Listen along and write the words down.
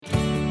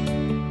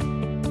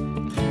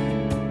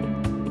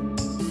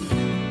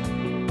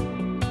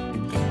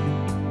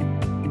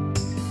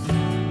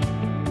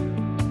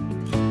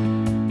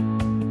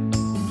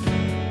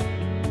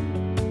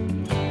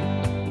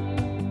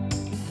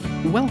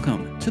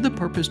to the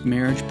Purposed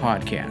Marriage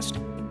Podcast.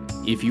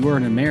 If you are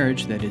in a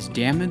marriage that is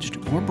damaged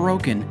or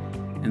broken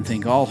and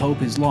think all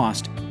hope is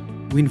lost,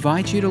 we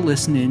invite you to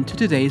listen in to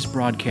today's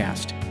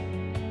broadcast.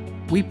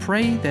 We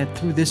pray that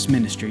through this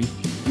ministry,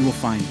 you will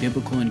find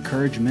biblical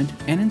encouragement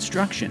and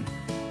instruction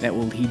that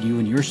will lead you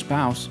and your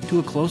spouse to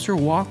a closer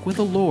walk with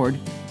the Lord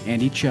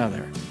and each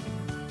other.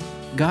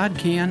 God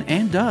can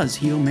and does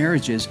heal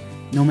marriages,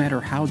 no matter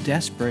how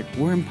desperate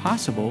or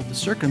impossible the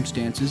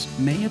circumstances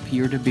may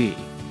appear to be.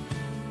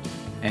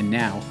 And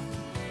now,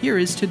 here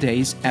is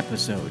today's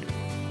episode.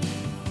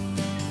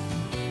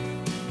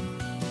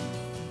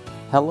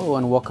 Hello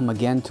and welcome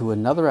again to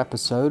another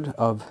episode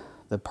of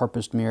the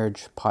Purposed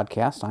Marriage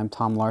Podcast. I'm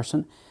Tom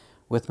Larson.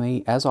 With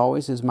me, as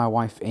always, is my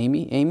wife,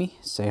 Amy. Amy,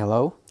 say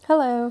hello.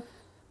 Hello.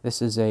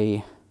 This is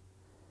I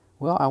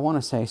want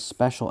to say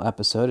special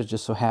episode. It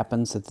just so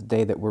happens that the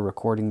day that we're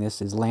recording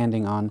this is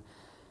landing on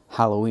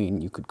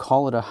Halloween. You could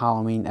call it a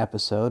Halloween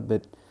episode,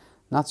 but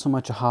not so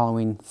much a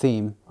Halloween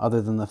theme,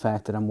 other than the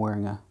fact that I'm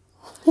wearing a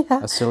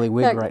silly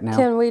wig right now.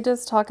 Can we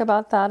just talk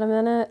about that a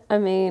minute? I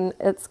mean,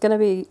 it's going to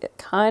be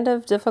kind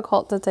of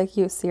difficult to take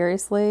you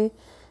seriously.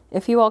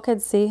 If you all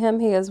could see him,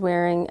 he is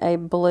wearing a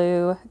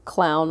blue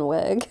clown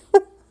wig.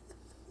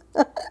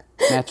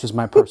 Matches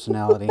my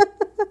personality.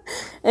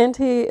 And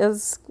he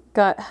is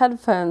got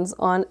headphones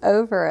on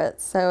over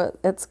it, so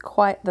it's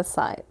quite the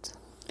sight.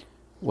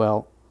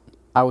 Well,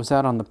 I was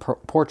out on the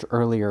porch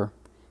earlier,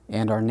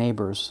 and our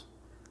neighbors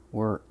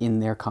were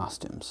in their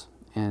costumes,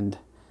 and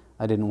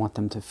I didn't want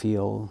them to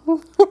feel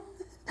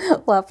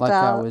left like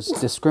out. I was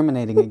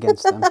discriminating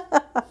against them.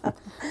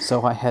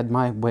 So I had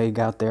my wig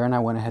out there, and I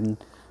went ahead and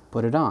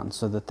put it on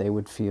so that they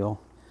would feel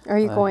Are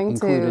you going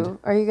included.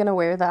 Are you going to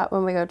wear that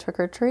when we go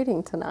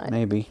trick-or-treating tonight?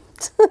 Maybe.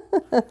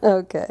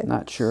 Okay.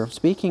 Not sure.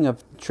 Speaking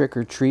of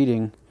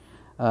trick-or-treating,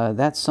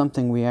 that's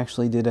something we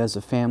actually did as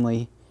a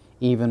family,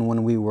 even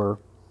when we were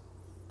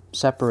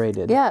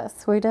separated.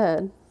 Yes, we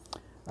did.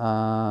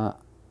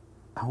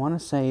 I want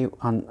to say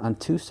on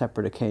two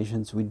separate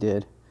occasions we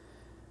did.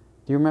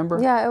 Do you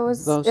remember? Yeah, it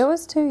was those? It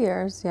was 2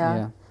 years,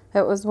 yeah.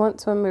 It was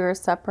once when we were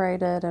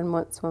separated and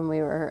once when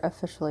we were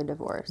officially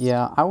divorced.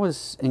 Yeah, I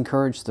was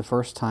encouraged the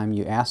first time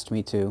you asked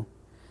me to,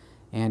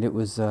 and it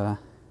was a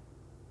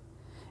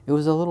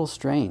little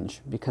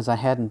strange because I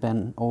hadn't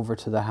been over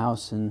to the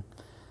house in,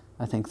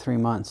 I think, 3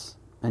 months,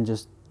 and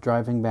just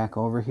driving back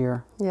over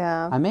here.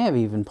 Yeah. I may have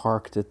even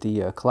parked at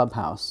the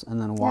clubhouse and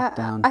then walked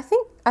down.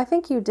 I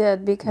think you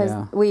did because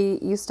Yeah. we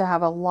used to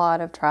have a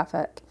lot of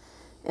traffic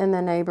in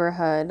the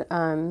neighborhood.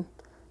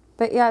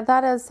 But yeah,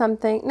 that is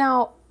something.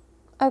 Now,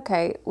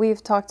 okay,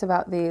 we've talked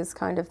about these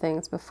kind of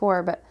things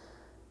before, but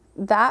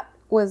that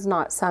was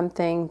not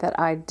something that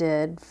I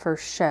did for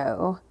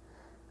show.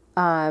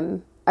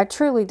 I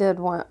truly did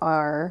want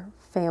our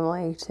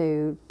family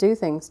to do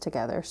things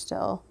together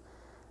still.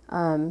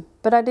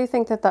 But I do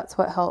think that that's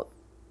what helped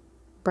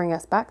bring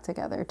us back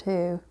together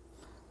too.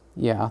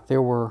 Yeah,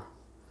 there were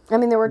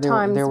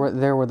times.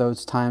 There were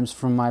those times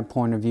from my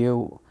point of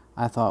view.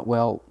 I thought,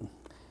 well,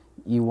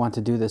 you want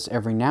to do this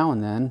every now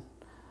and then,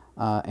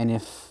 and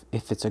if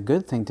it's a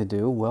good thing to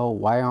do, well,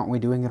 why aren't we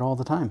doing it all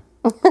the time?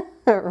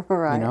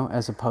 Right. You know,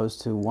 as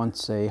opposed to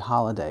once a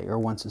holiday or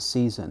once a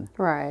season.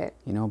 Right.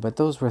 You know, but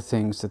those were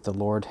things that the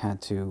Lord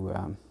had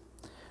to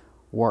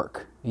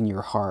work in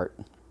your heart.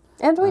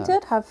 And we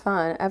did have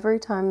fun every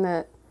time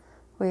that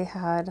we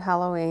had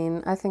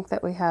Halloween. I think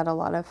that we had a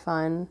lot of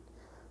fun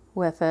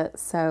with it.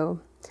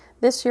 So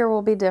this year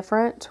will be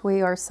different.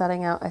 We are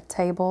setting out a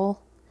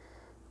table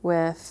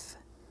with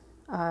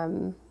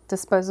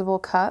disposable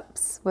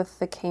cups with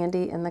the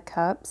candy in the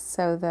cups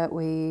so that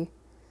we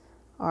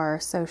are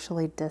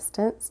socially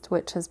distanced,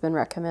 which has been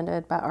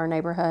recommended by our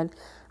neighborhood.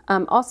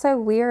 Also,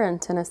 we're in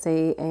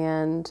Tennessee,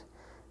 and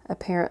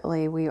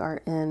apparently we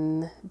are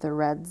in the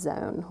red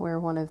zone. We're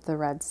one of the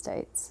red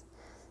states.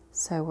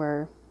 So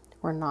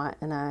we're not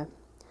in a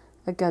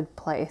good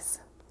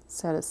place,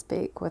 so to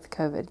speak, with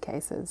COVID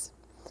cases.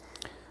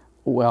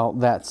 Well,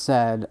 that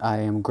said, I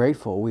am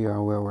grateful we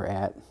are where we're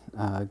at,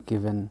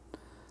 given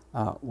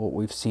what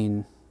we've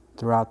seen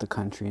throughout the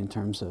country in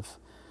terms of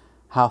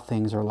how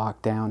things are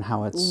locked down,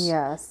 how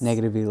it's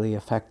negatively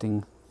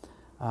affecting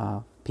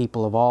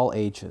people of all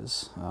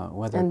ages,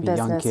 whether it be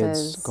young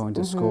kids going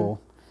to school.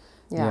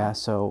 Yeah,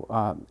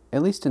 so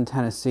at least in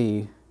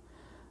Tennessee,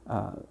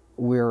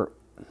 we're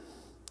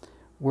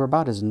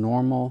about as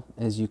normal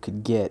as you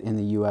could get in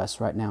the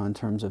U.S. right now in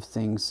terms of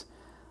things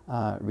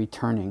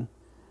returning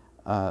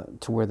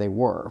to where they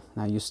were.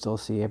 Now, you still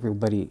see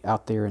everybody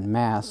out there in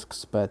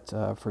masks, but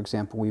for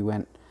example, we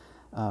went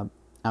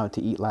out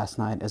to eat last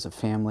night as a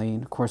family,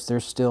 and of course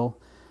there's still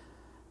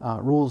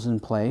rules in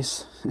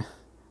place.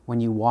 When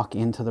you walk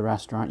into the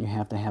restaurant, you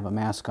have to have a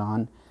mask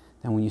on.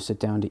 Then when you sit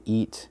down to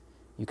eat,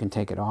 you can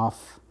take it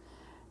off.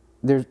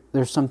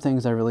 There's some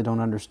things I really don't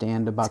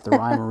understand about the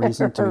rhyme or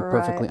reason, to be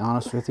perfectly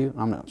honest with you.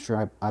 I'm not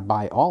sure I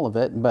buy all of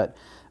it, but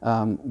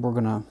we're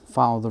going to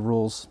follow the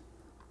rules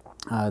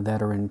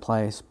that are in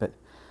place. But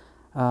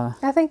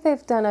I think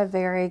they've done a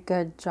very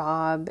good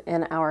job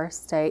in our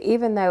state,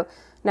 even though,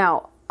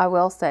 now, I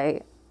will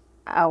say,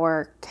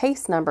 our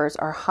case numbers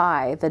are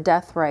high, the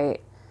death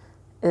rate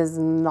is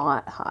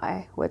not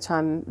high, which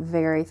I'm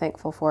very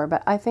thankful for.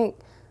 But I think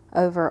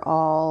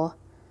overall,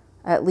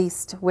 at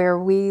least where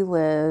we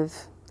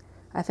live,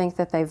 I think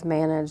that they've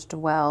managed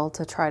well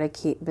to try to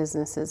keep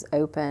businesses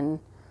open.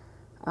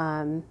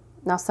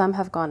 Now, some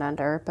have gone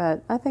under,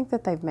 but I think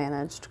that they've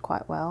managed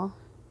quite well.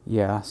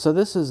 Yeah, so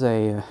this is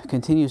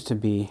continues to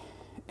be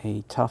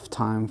a tough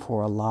time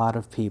for a lot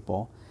of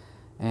people.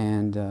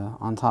 And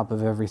on top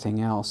of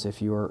everything else,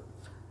 if you're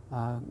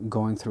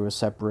going through a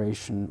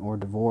separation or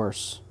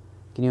divorce,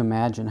 can you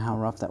imagine how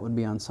rough that would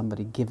be on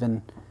somebody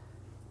given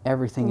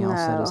everything else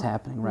that is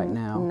happening right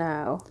now?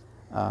 No.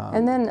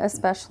 And then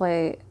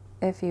especially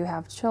if you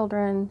have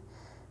children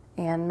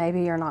and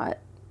maybe you're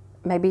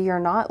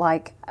not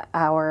like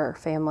our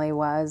family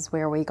was,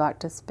 where we got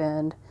to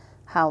spend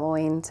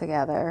Halloween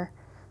together.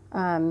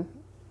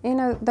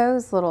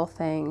 Those little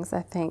things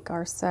I think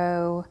are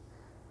so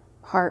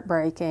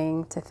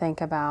heartbreaking to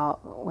think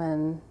about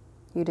when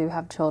you do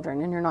have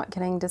children and you're not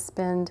getting to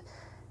spend,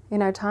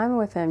 time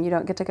with them. You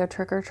don't get to go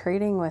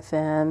trick-or-treating with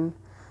them.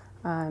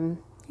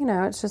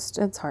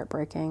 It's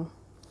heartbreaking.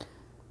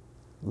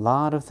 A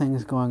lot of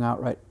things going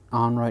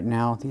on right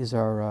now. These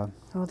are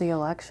the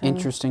election.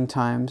 Interesting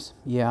times,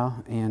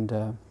 yeah.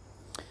 And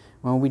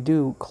when we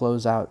do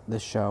close out the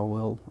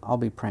show, I'll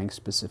be praying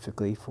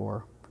specifically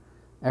for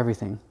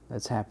everything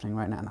that's happening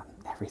right now. Not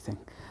everything,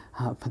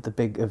 but the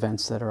big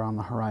events that are on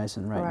the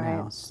horizon right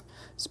now.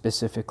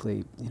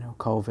 Specifically,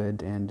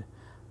 COVID and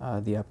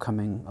the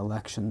upcoming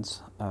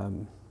elections.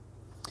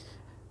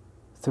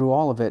 Through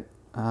all of it,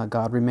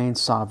 God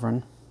remains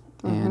sovereign,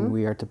 and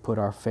we are to put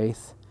our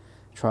faith,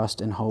 trust,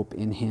 and hope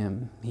in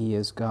Him. He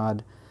is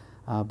God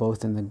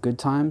both in the good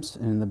times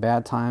and in the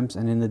bad times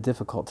and in the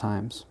difficult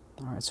times.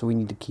 All right, so we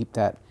need to keep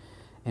that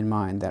in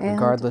mind, that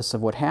regardless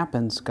of what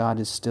happens, God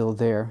is still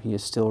there. He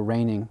is still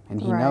reigning,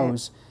 and He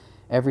knows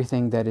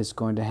everything that is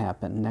going to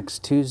happen.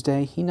 Next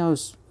Tuesday, He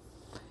knows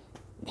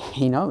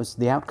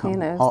the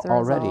outcome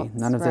already. Results.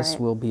 None of this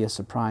will be a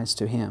surprise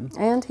to Him.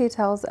 And He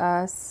tells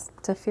us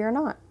to fear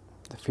not.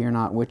 To fear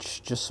not,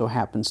 which just so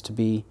happens to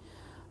be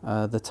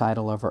the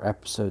title of our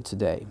episode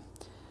today.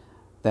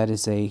 That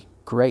is a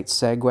great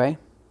segue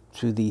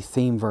to the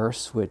theme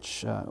verse,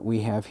 which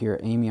we have here.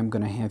 Amy, I'm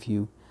going to have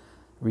you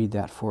read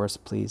that for us,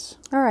 please.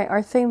 All right,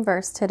 our theme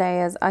verse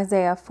today is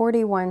Isaiah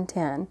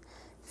 41:10.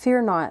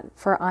 Fear not,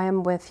 for I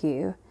am with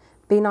you.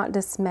 Be not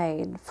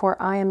dismayed,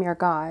 for I am your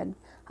God.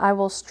 I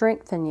will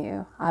strengthen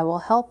you. I will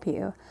help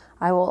you.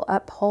 I will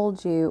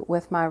uphold you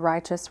with my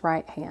righteous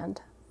right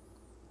hand.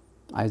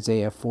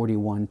 Isaiah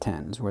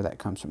 41:10 is where that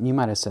comes from. You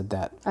might have said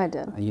that. I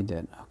did. You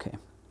did. Okay.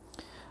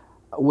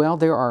 Well,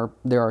 there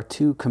are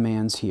two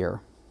commands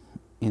here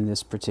in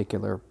this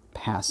particular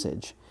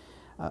passage.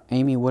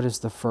 Amy, what is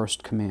the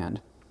first command?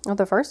 Well,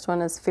 the first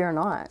one is fear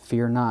not.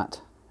 Fear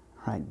not.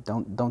 Right.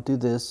 Don't do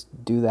this,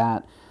 do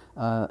that.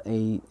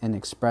 An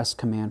express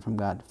command from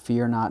God.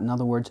 Fear not. In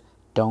other words,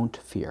 don't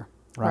fear.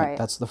 Right.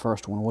 That's the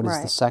first one. What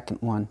is the second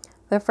one?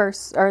 The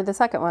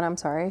second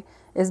one,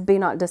 is be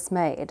not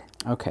dismayed.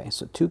 Okay,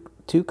 so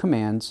two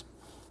commands.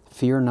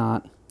 Fear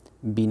not,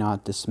 be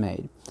not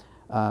dismayed.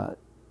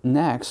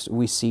 Next,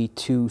 we see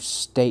two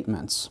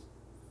statements.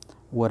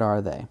 What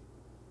are they?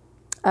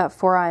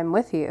 For I am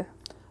with you.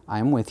 I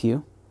am with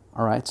you.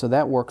 All right, so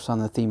that works on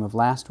the theme of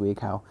last week,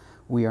 how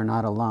we are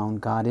not alone.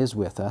 God is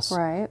with us.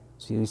 Right.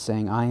 So He's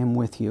saying, I am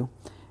with you.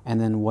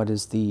 And then what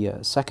is the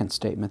second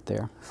statement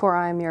there? For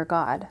I am your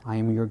God. I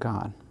am your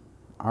God.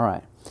 All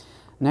right.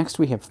 Next,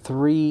 we have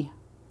three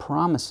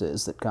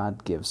promises that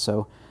God gives.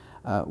 So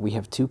we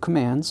have two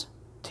commands,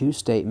 two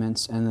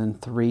statements, and then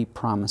three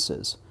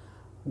promises.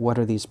 What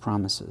are these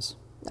promises?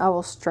 I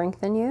will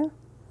strengthen you,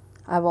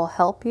 I will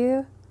help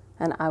you,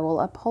 and I will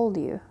uphold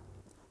you.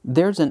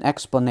 There's an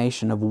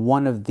explanation of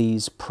one of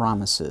these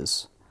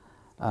promises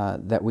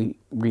that we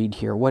read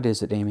here. What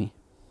is it, Amy?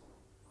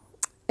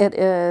 It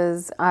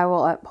is, I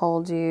will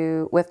uphold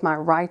you with my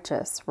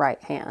righteous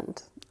right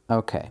hand.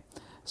 Okay.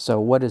 So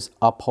what does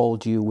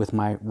uphold you with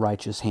my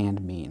righteous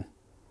hand mean?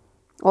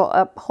 Well,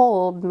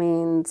 uphold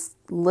means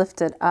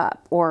lifted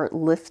up or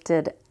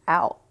lifted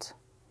out.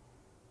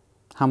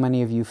 How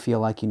many of you feel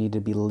like you need to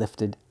be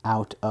lifted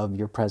out of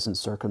your present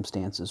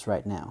circumstances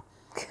right now?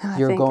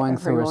 You're going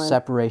through a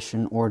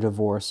separation or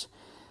divorce.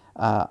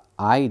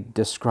 I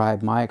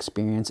describe my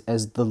experience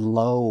as the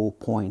low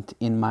point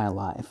in my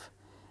life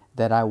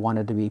that I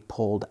wanted to be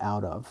pulled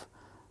out of.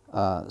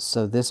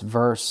 So this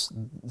verse,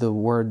 the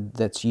word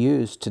that's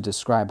used to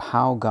describe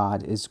how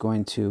God is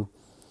going to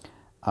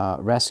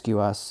rescue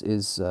us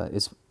is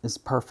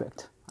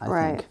perfect, I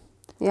think.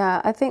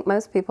 Yeah, I think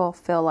most people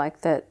feel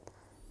like that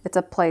it's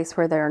a place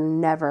where they're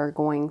never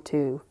going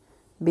to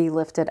be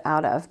lifted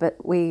out of,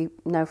 but we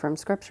know from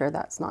Scripture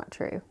that's not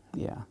true.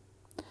 Yeah.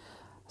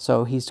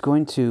 So He's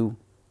going to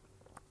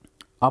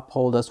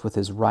uphold us with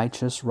His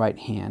righteous right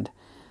hand.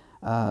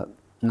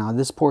 Now,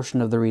 this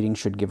portion of the reading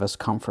should give us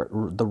comfort.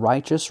 The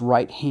righteous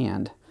right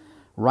hand,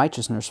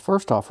 righteousness,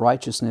 first off,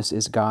 righteousness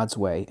is God's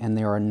way, and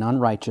there are none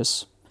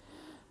righteous.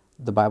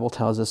 the Bible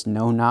tells us,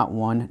 no, not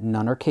one,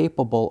 none are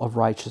capable of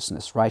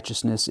righteousness.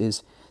 Righteousness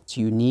is it's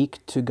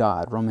unique to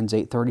God. Romans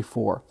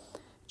 8:34.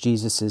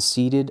 Jesus is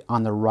seated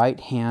on the right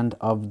hand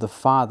of the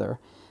Father.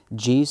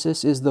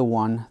 Jesus is the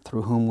one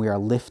through whom we are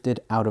lifted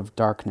out of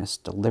darkness.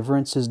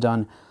 Deliverance is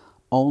done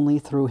only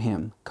through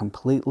him,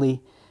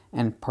 completely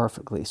and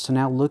perfectly. So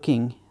now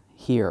looking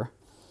here,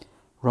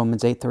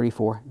 Romans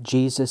 8:34,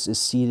 Jesus is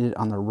seated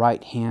on the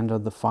right hand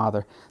of the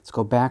Father. Let's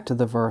go back to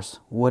the verse.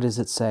 What does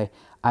it say?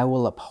 I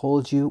will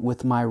uphold you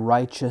with my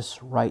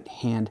righteous right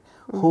hand.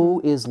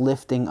 Who is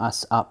lifting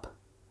us up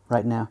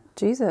right now?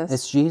 Jesus.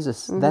 It's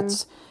Jesus.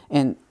 That's,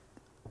 and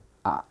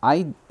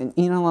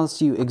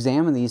unless you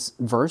examine these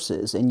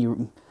verses and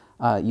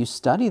you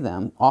study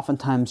them,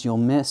 oftentimes you'll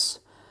miss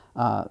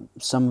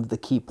some of the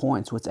key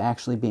points, what's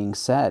actually being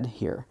said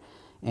here.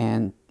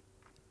 And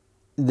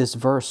this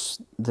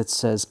verse that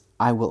says,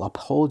 I will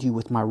uphold you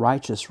with my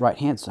righteous right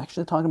hand, it's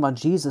actually talking about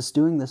Jesus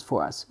doing this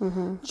for us.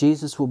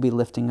 Jesus will be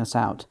lifting us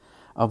out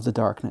of the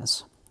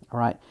darkness. All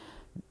right?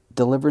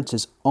 Deliverance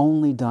is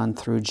only done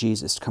through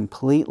Jesus,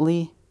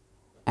 completely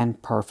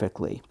and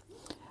perfectly.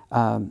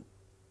 Now,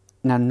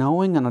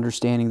 knowing and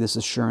understanding this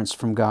assurance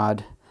from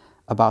God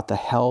about the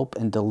help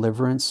and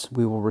deliverance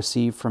we will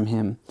receive from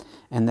him,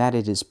 and that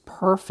it is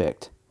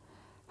perfect,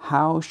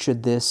 how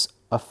should this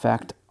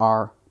affect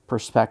our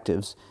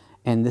perspectives?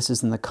 And this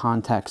is in the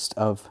context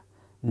of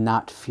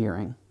not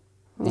fearing.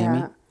 Amy?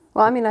 Yeah.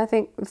 Well, I mean, I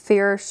think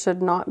fear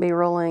should not be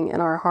ruling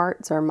in our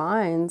hearts or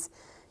minds.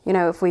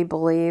 If we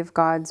believe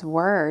God's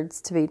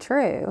words to be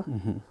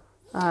true,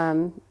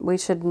 we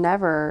should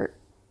never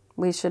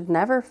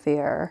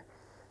fear.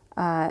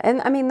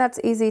 And I mean, that's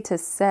easy to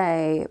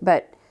say,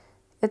 but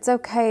it's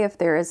okay if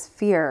there is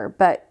fear.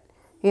 But,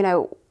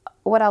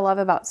 what I love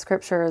about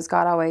Scripture is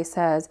God always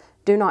says,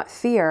 do not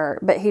fear,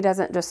 but he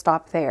doesn't just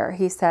stop there.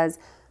 He says,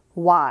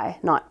 why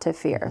not to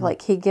fear?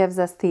 Like he gives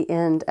us the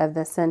end of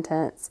the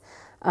sentence.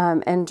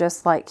 And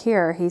just like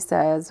here, he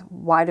says,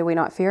 why do we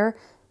not fear?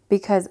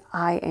 Because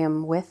I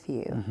am with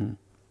you.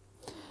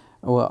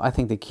 Well, I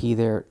think the key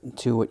there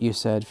to what you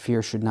said,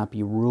 fear should not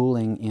be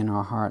ruling in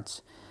our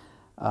hearts.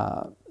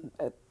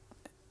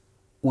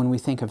 When we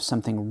think of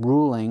something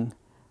ruling,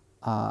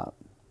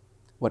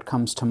 what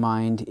comes to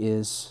mind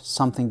is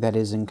something that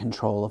is in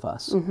control of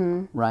us,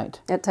 right?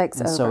 It takes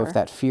and over. So if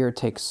that fear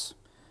takes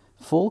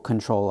full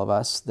control of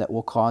us, that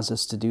will cause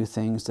us to do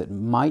things that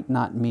might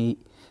not be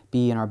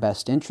in our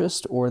best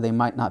interest, or they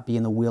might not be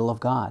in the will of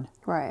God.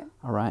 Right.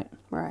 All right?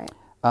 Right.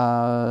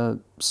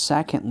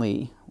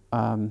 Secondly,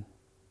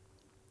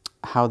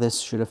 how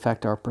this should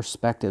affect our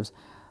perspectives.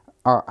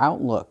 Our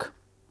outlook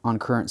on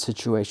current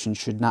situations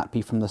should not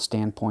be from the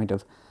standpoint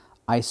of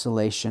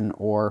isolation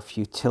or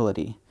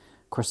futility.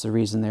 Of course, the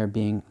reason there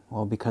being,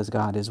 well, because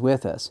God is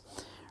with us.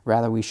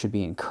 Rather, we should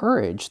be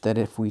encouraged that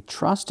if we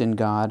trust in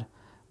God,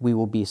 we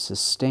will be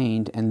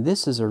sustained, and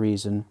this is a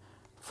reason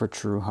for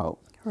true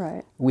hope.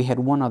 Right. We had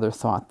one other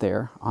thought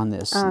there on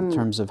this in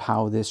terms of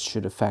how this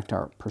should affect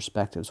our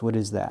perspectives. What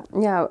is that?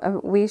 Yeah,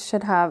 we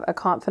should have a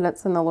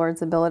confidence in the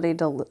Lord's ability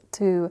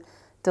to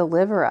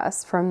deliver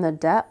us from the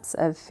depths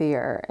of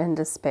fear and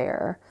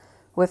despair.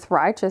 With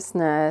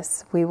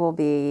righteousness, we will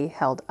be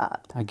held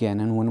up. Again,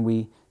 and when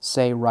we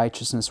say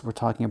righteousness, we're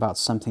talking about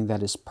something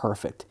that is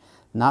perfect,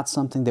 not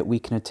something that we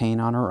can attain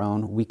on our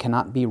own. We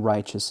cannot be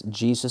righteous.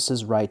 Jesus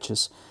is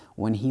righteous.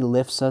 When he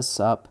lifts us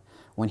up,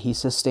 when he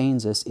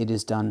sustains us, it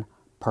is done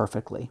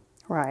perfectly.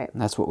 Right.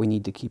 And that's what we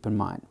need to keep in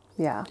mind.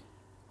 Yeah.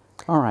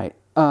 All right.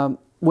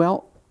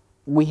 Well,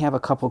 we have a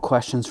couple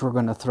questions we're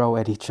going to throw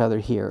at each other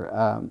here.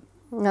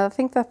 I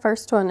think the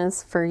first one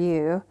is for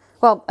you.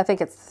 Well, I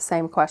think it's the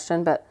same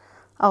question, but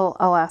I'll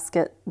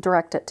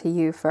direct it to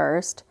you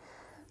first.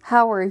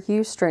 How were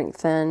you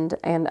strengthened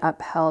and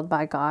upheld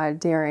by God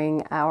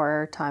during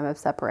our time of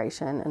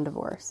separation and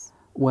divorce?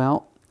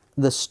 Well,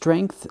 the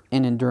strength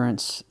and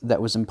endurance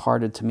that was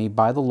imparted to me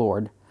by the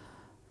Lord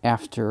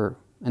after,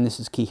 and this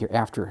is key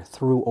here,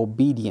 through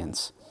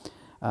obedience.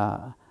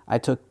 I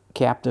took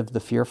captive the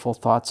fearful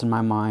thoughts in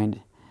my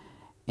mind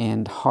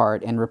and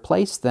heart and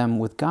replaced them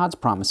with God's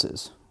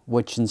promises,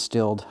 which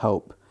instilled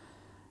hope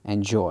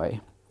and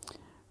joy.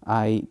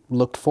 I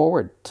looked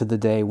forward to the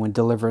day when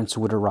deliverance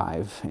would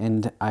arrive,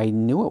 and I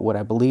knew it would.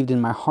 I believed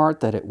in my heart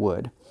that it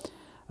would.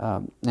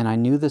 And I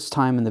knew this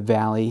time in the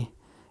valley,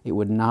 it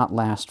would not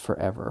last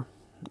forever.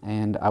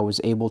 And I was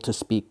able to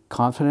speak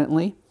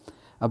confidently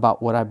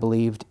about what I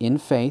believed in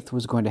faith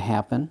was going to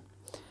happen,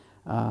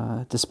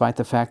 despite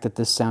the fact that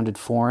this sounded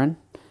foreign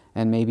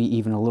and maybe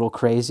even a little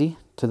crazy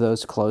to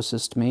those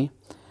closest to me.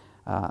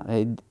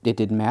 It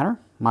didn't matter.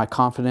 My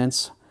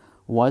confidence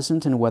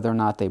wasn't in whether or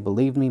not they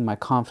believed me. My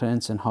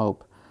confidence and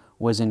hope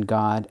was in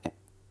God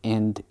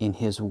and in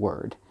His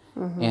Word.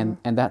 And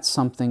that's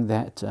something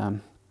that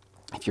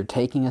if you're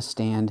taking a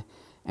stand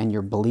and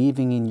you're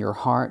believing in your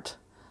heart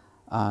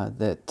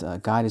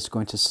that God is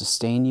going to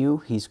sustain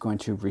you, He's going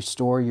to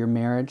restore your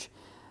marriage,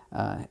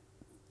 and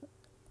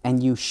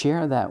you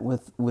share that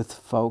with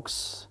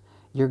folks,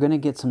 you're going to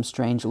get some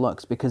strange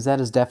looks, because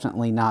that is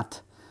definitely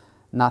not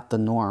the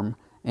norm.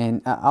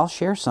 And I'll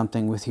share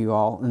something with you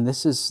all, and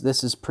this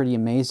is pretty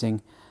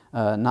amazing.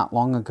 Not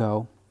long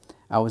ago,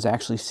 I was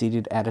actually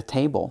seated at a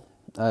table.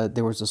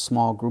 There was a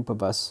small group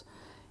of us,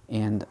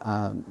 and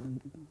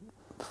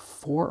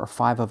 4 or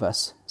 5 of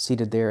us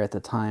seated there at the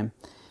time.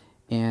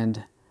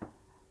 And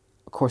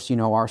of course, you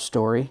know our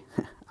story.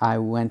 I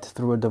went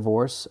through a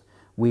divorce.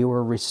 We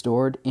were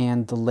restored,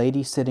 and the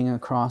lady sitting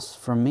across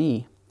from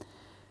me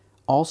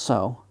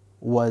also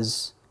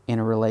was in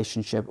a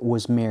relationship,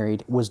 was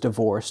married, was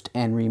divorced,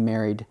 and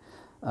remarried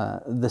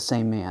the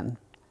same man.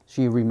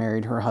 She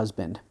remarried her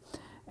husband.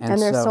 And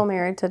they're still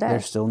married today.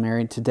 They're still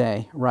married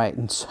today, right.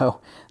 And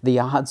so the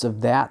odds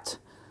of that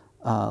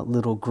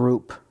little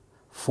group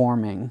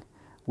forming,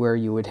 where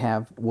you would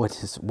have,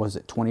 was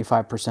it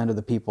 25% of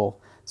the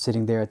people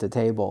sitting there at the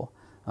table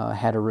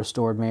had a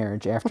restored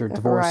marriage after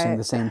divorcing Right.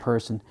 the same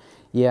person.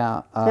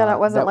 Yeah. Yeah, it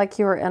wasn't like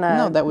you were in a...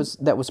 No, that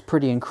was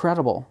pretty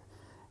incredible.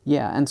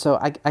 Yeah, and so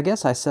I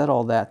guess I said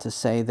all that to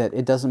say that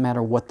it doesn't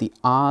matter what the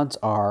odds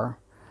are.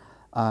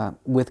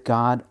 With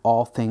God,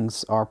 all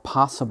things are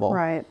possible.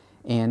 Right.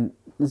 And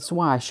that's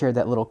why I shared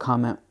that little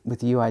comment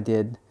with you I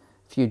did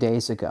a few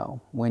days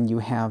ago, when you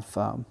have,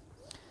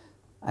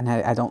 and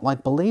I don't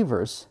like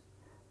believers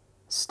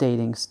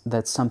stating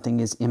that something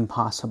is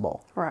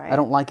impossible. Right. I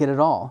don't like it at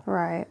all.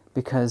 Right.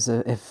 Because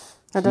if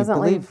It you doesn't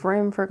believe, leave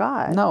room for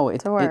God no,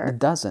 to work. it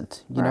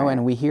doesn't. You know, Right.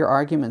 and we hear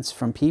arguments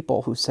from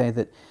people who say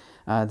that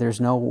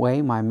there's no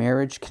way my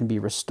marriage can be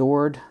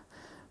restored.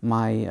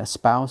 My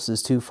spouse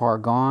is too far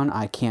gone.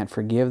 I can't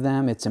forgive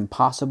them. It's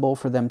impossible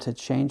for them to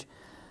change.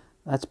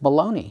 That's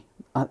baloney.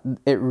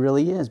 It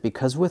really is,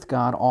 because with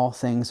God all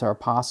things are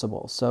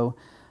possible. So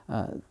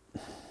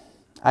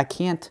I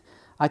can't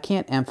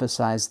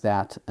emphasize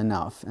that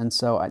enough. And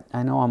so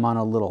I know I'm on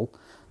a little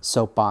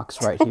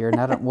soapbox right here,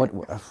 and I don't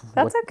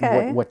That's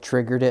okay. what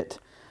triggered it.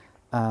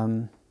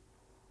 I'm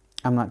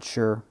not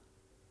sure.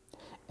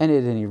 And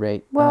at any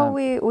rate, Well,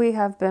 we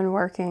have been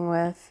working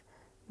with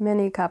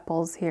many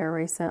couples here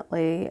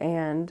recently,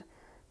 and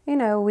you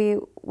know,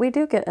 we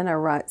do get in a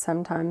rut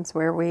sometimes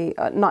where we,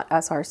 not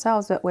us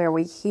ourselves, but where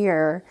we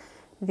hear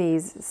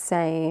these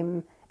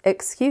same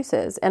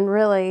excuses, and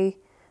really,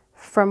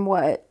 from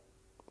what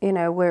you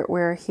know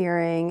we're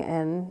hearing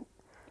and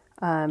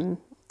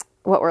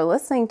what we're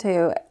listening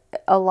to,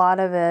 a lot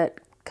of it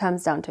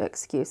comes down to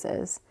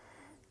excuses,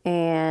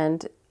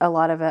 and a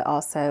lot of it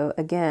also,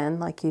 again,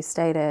 like you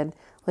stated,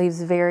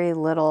 leaves very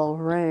little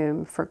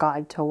room for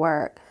God to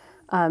work.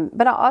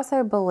 But I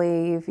also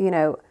believe, you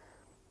know,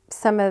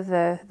 some of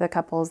the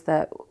couples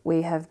that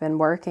we have been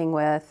working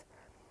with,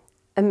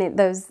 I mean,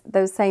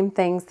 those same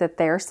things that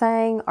they're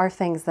saying are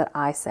things that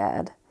I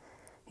said,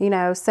 you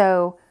know,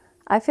 so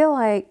I feel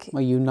like...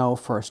 well, you know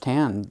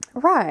firsthand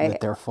Right.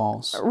 that they're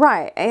false.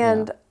 Right.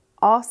 And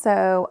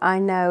also, I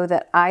know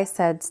that I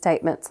said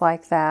statements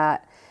like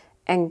that,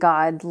 and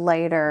God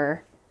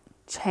later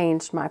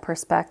changed my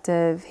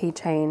perspective. He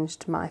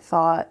changed my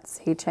thoughts.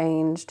 He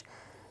changed,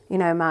 you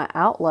know, my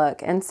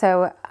outlook. And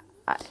so,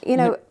 you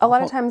know, a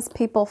lot of times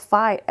people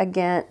fight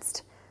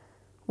against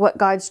what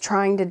God's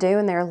trying to do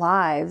in their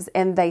lives,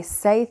 and they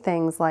say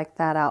things like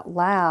that out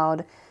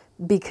loud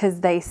because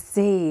they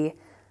see,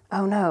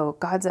 oh no,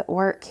 God's at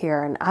work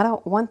here, and I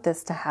don't want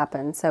this to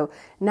happen. So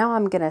now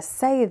I'm going to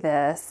say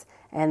this,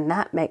 and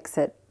that makes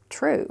it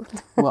true.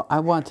 Well, I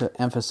want to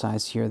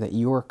emphasize here that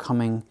your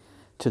coming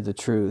to the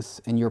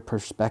truth and your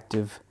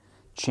perspective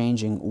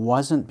changing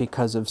wasn't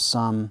because of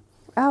some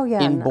Oh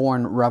yeah.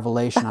 inborn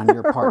revelation on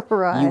your part.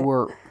 Right. You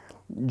were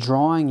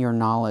drawing your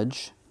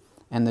knowledge,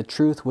 and the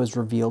truth was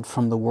revealed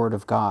from the Word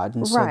of God.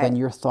 And so Right. then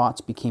your thoughts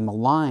became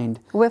aligned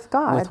With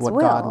God's with what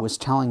will. God was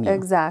telling you.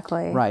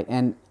 Exactly. Right.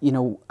 And, you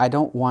know, I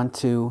don't want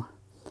to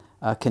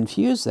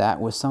confuse that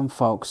with some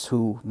folks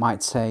who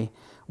might say,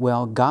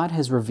 well, God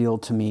has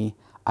revealed to me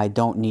I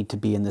don't need to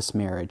be in this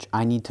marriage.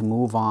 I need to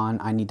move on.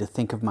 I need to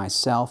think of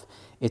myself.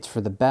 It's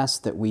for the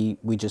best that we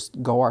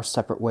just go our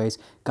separate ways.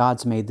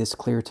 God's made this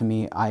clear to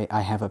me.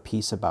 I have a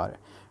peace about it,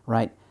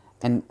 right?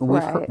 And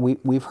Right.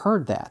 we've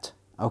heard that,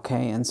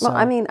 okay? And so, Well,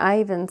 I mean,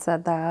 I even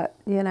said that,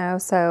 you know,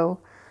 so,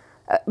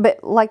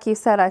 but like you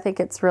said, I think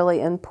it's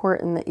really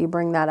important that you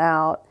bring that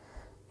out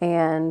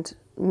and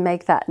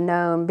make that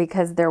known,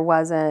 because there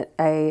wasn't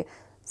a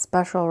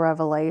special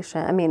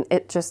revelation. I mean,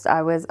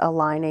 I was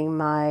aligning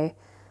my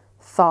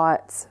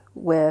thoughts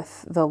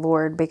with the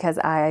Lord, because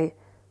I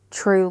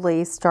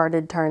truly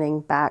started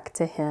turning back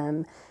to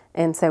Him.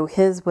 And so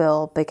His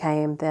will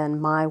became then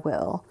my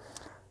will.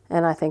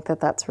 And I think that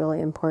that's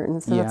really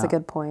important. So that's a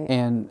good point.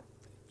 And,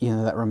 you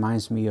know, that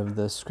reminds me of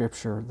the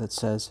scripture that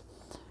says,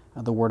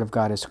 the Word of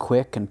God is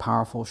quick and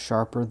powerful,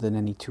 sharper than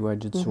any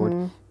two-edged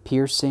sword,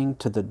 piercing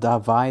to the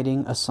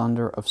dividing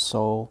asunder of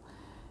soul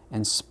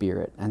and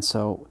spirit. And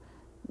so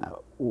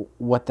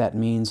what that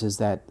means is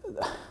that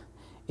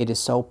it is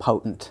so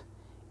potent,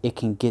 it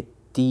can get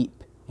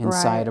deep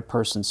inside Right. a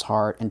person's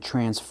heart and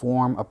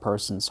transform a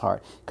person's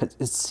heart, because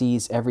it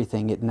sees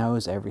everything, it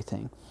knows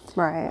everything.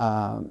 Right.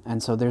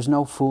 And so there's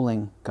no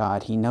fooling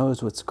God. He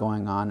knows what's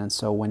going on. And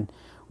so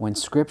when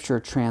Scripture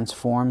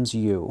transforms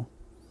you,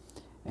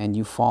 and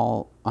you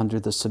fall under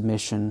the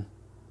submission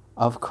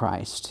of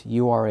Christ,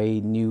 you are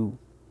a new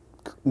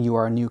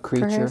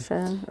creature.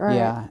 Creation, right.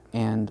 Yeah,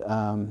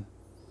 and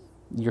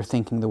you're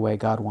thinking the way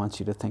God wants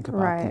you to think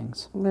about Right.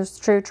 things. There's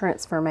true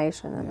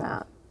transformation in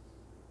that.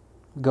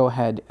 Go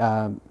ahead.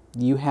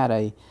 You had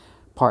a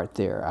part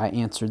there. I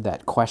answered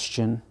that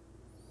question.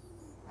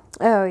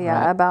 Oh,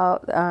 yeah, Right.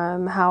 about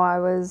how I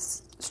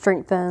was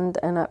strengthened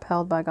and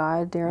upheld by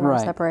God during our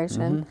Right.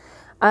 separation.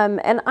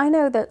 And I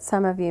know that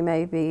some of you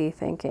may be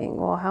thinking,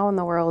 well, how in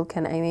the world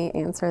can Amy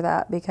answer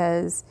that?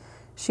 Because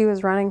she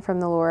was running from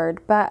the Lord.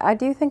 But I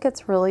do think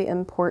it's really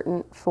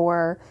important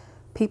for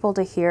people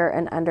to hear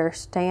and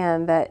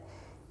understand that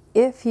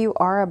if you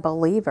are a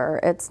believer,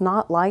 it's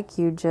not like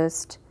you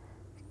just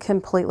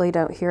completely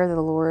don't hear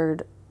the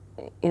Lord,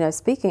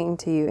 speaking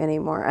to you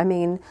anymore. I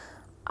mean,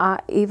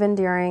 even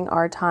during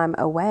our time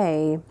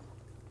away,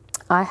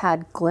 I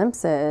had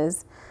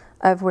glimpses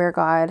of where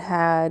God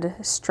had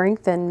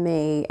strengthened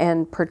me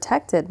and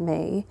protected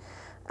me.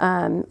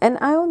 And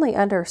I only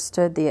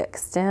understood the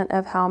extent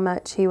of how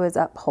much He was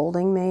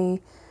upholding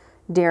me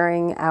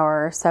during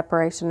our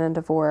separation and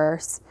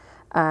divorce.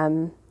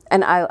 And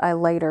I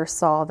later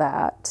saw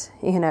that,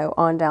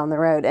 on down the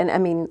road. And I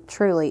mean,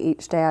 truly,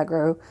 each day I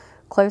grow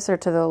closer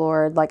to the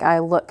Lord. Like, I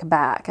look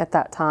back at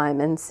that time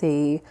and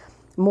see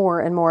more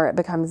and more, it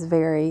becomes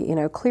very,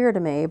 clear to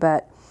me.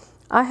 But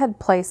I had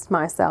placed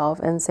myself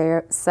in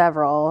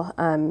several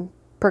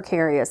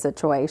precarious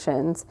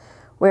situations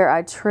where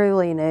I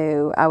truly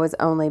knew I was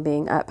only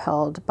being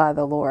upheld by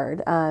the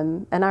Lord.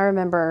 And I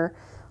remember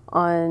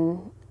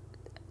on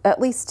at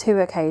least 2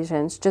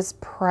 occasions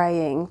just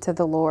praying to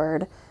the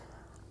Lord,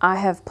 I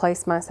have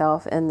placed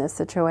myself in this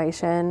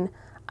situation.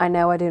 I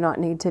know I do not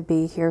need to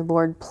be here.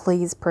 Lord,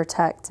 please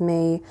protect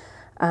me.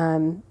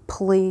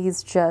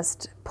 Please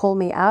just pull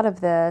me out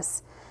of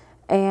this.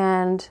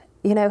 And,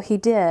 He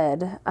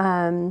did.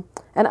 And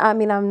I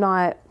mean, I'm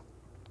not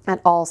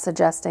at all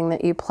suggesting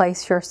that you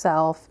place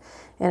yourself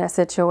in a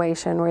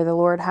situation where the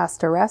Lord has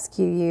to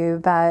rescue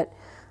you. But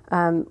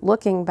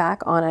looking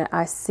back on it,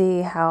 I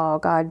see how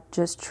God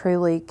just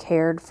truly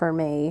cared for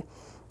me,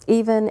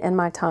 even in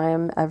my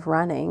time of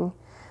running.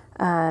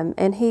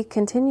 And He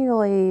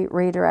continually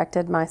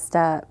redirected my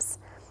steps,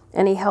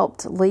 and He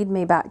helped lead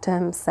me back to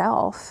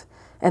Himself.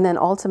 And then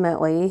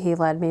ultimately, He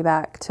led me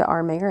back to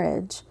our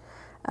marriage.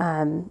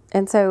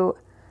 And so,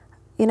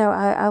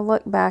 I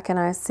look back and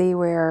I see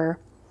where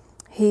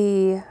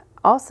He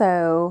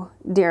also,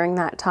 during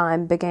that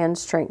time, began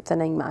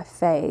strengthening my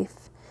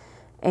faith.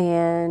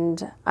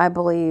 And I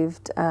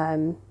believed,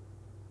 and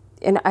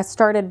I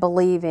started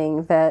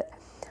believing that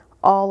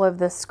all of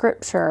the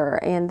scripture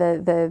and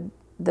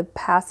the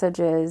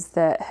passages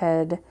that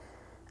had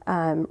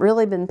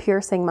really been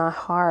piercing my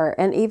heart,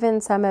 and even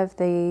some of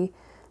the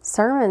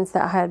sermons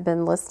that I had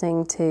been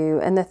listening to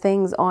and the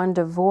things on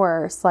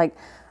divorce, like,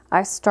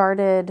 I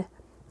started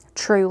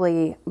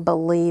truly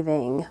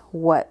believing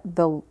what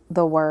the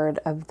word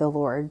of the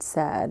Lord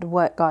said,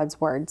 what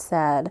God's word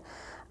said.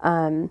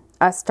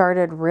 I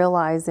started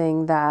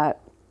realizing that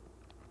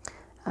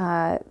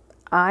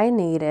I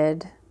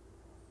needed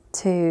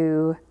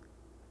to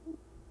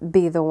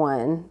be the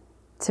one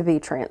to be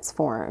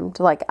transformed.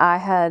 Like, I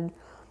had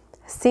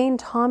seen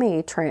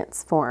Tommy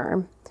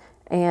transform,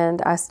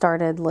 and I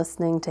started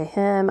listening to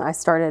him. I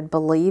started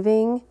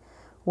believing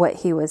what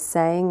he was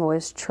saying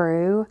was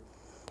true,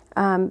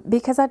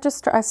 because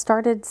I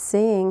started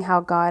seeing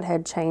how God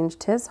had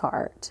changed his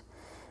heart,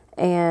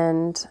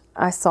 and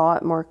I saw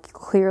it more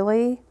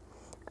clearly.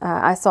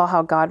 I saw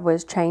how God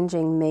was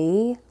changing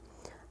me.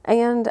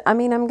 And I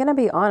mean, I'm going to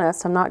be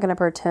honest, I'm not going to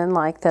pretend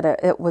like that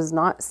it was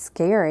not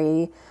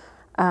scary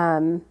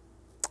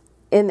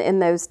in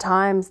those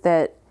times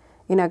that,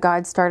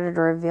 God started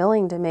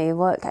revealing to me,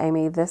 look,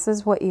 Amy, this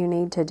is what you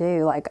need to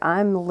do. Like,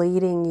 I'm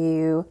leading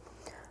you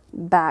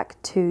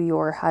back to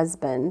your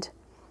husband.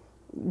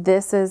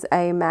 This is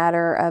a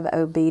matter of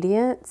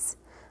obedience.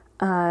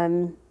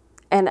 And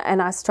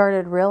I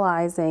started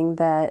realizing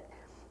that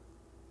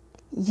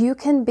you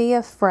can be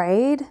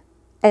afraid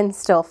and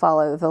still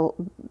follow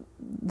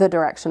the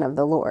direction of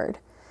the Lord.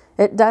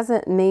 It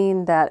doesn't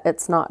mean that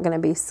it's not going to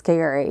be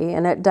scary,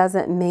 and it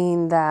doesn't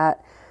mean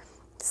that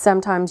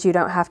sometimes you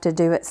don't have to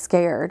do it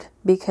scared,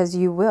 because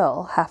you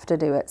will have to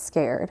do it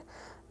scared.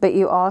 But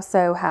you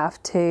also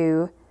have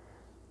to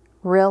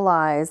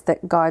realize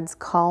that God's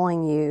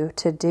calling you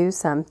to do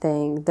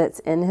something that's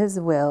in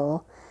His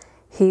will.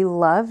 He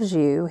loves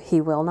you.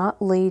 He will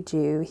not lead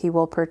you. He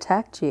will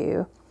protect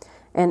you.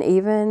 And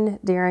even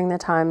during the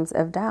times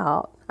of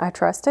doubt, I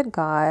trusted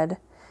God,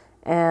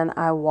 and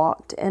I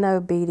walked in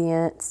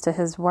obedience to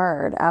His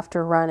word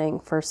after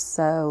running for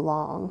so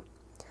long.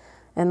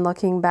 And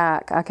looking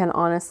back, I can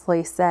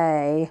honestly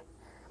say,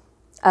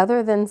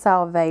 other than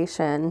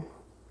salvation,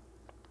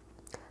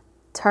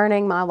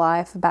 turning my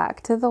life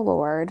back to the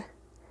Lord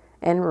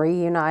and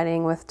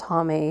reuniting with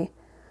Tommy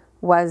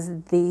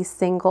was the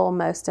single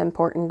most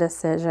important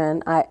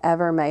decision I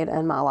ever made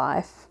in my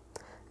life.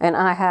 And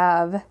I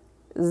have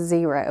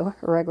 0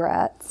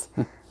 regrets.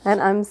 And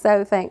I'm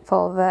so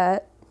thankful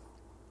that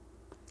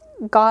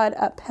God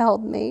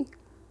upheld me.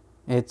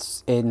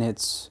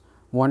 It's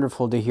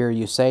wonderful to hear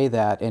you say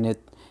that, and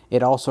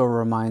it also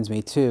reminds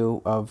me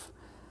too of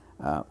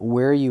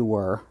where you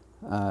were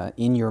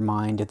in your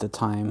mind at the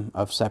time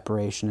of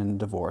separation and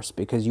divorce,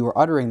 because you were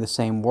uttering the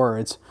same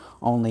words,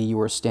 only you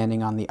were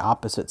standing on the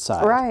opposite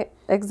side. Right,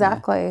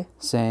 exactly.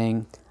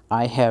 Saying,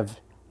 I have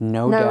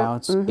no No,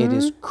 doubts. It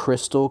is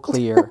crystal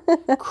clear,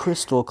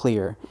 crystal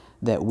clear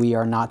that we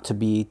are not to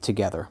be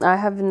together. I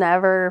have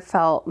never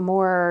felt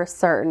more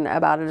certain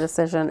about a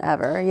decision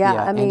ever. Yeah,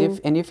 I mean,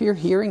 and if you're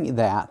hearing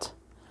that,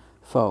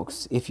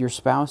 folks, if your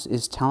spouse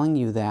is telling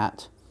you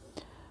that,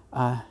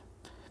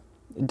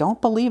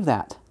 don't believe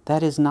that.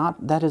 That is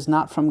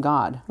not from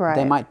God. Right.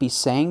 They might be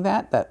saying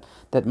that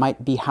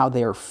might be how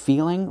they are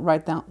feeling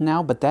right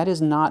now, but that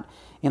is not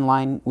in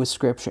line with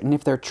Scripture. And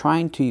if they're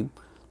trying to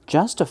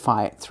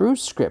justify it through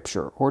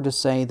Scripture, or to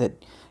say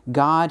that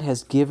God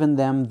has given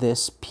them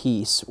this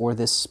peace or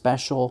this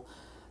special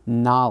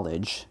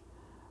knowledge,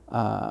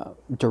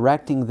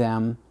 directing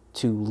them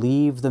to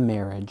leave the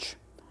marriage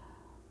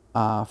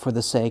for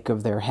the sake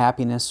of their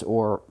happiness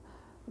or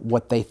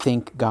what they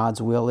think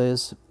God's will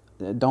is,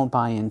 don't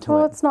buy into it.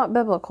 well, it's not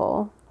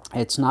biblical.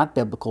 It's not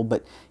biblical,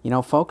 but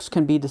folks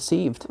can be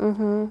deceived.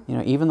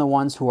 Even the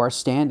ones who are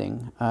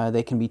standing,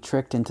 they can be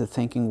tricked into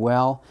thinking,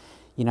 well,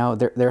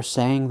 they're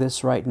saying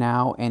this right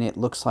now, and it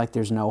looks like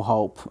there's no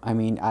hope. I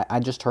mean, I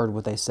just heard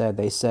what they said.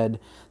 They said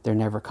they're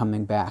never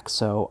coming back,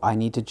 so I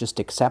need to just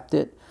accept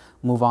it,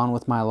 move on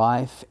with my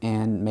life,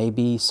 and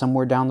maybe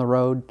somewhere down the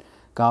road,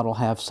 God will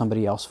have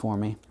somebody else for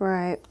me.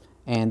 Right.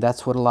 And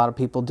that's what a lot of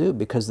people do,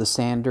 because the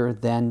sander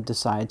then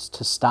decides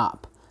to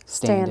stop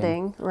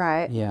standing.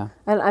 Right. Yeah.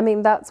 And I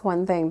mean, that's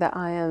one thing that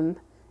I am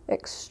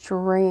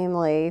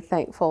extremely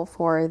thankful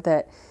for,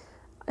 that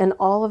in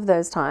all of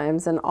those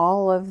times and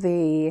all of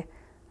this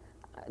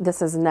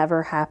is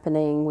never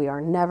happening, we are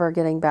never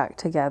getting back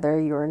together,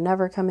 you are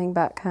never coming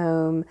back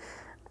home,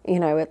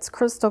 it's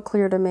crystal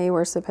clear to me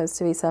we're supposed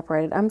to be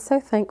separated. I'm so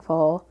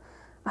thankful.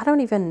 I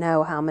don't even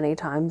know how many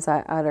times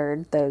I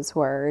uttered those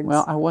words.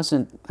 Well, I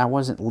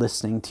wasn't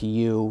listening to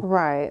you.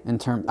 Right.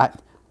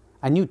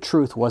 I knew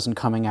truth wasn't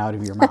coming out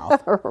of your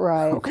mouth.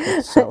 Right.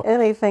 Okay, so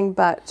anything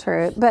but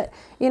truth. But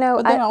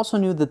but I also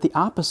knew that the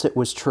opposite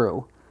was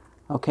true.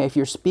 Okay, if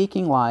you're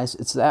speaking lies,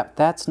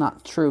 that's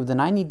not true.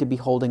 Then I need to be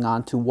holding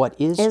on to what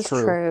is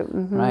true.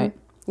 Mm-hmm. Right?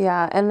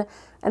 Yeah, and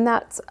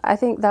I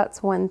think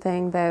that's one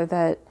thing though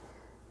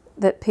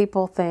that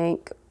people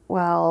think,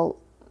 well,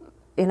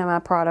 my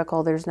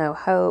prodigal, there's no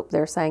hope.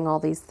 They're saying all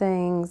these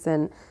things,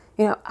 and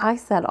I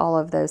said all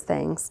of those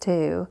things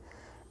too,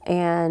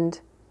 and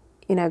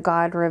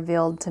God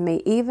revealed to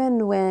me,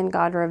 even when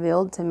God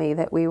revealed to me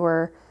that we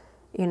were,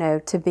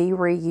 to be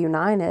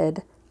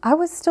reunited, I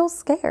was still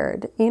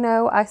scared.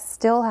 I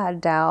still had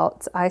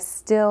doubts. I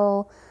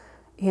still,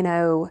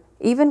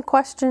 even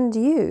questioned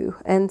you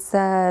and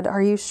said,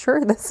 are you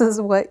sure this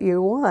is what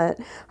you want?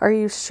 Are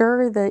you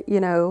sure that, you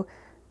know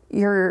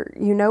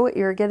what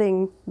you're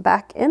getting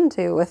back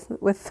into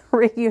with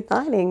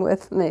reuniting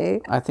with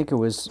me? I think it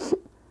was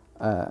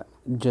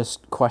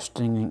just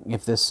questioning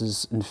if this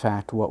is in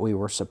fact what we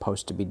were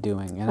supposed to be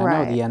doing. And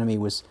I know the enemy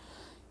was,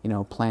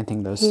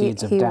 planting those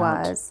seeds of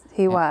doubt.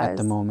 He was at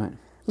the moment.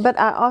 But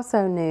I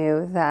also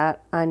knew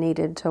that I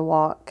needed to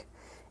walk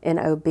in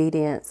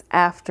obedience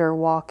after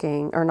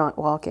running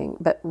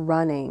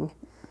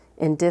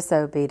in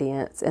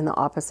disobedience in the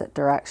opposite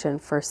direction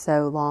for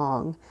so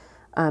long.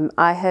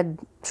 I had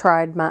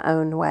tried my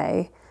own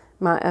way.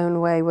 My own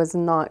way was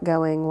not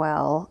going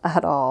well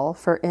at all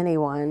for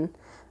anyone,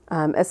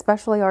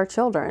 especially our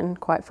children,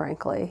 quite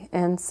frankly.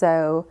 And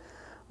so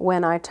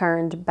when I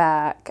turned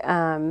back,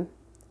 and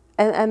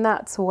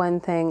that's one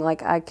thing,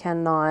 like I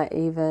can't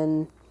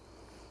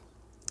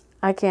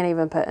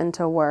even put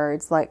into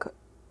words, like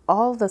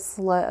all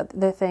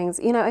the things,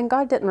 and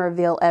God didn't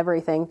reveal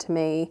everything to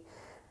me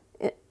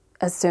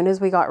as soon as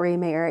we got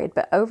remarried,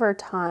 but over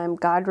time,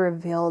 God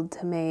revealed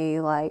to me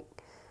like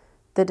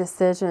the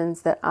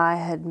decisions that I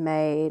had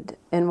made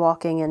in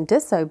walking in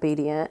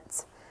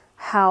disobedience,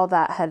 how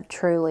that had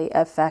truly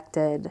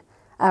affected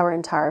our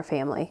entire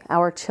family,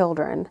 our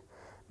children,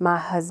 my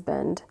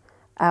husband,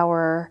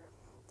 our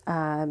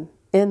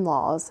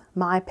in-laws,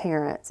 my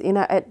parents.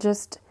 It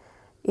just,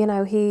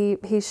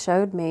 he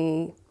showed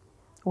me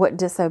what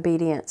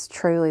disobedience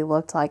truly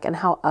looked like and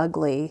how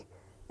ugly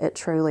it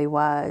truly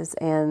was.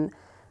 And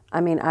I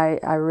mean, I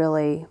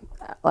really,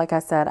 like I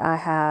said, I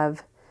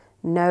have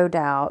no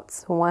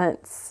doubts.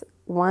 Once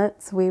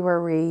we were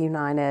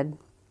reunited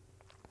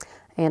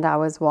and I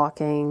was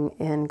walking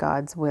in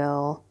God's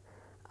will,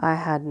 I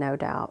had no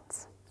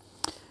doubts.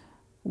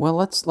 Well,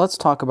 let's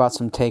talk about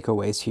some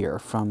takeaways here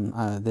from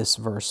this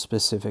verse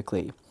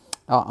specifically.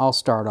 I'll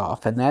start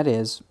off, and that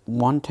is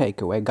one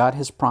takeaway. God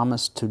has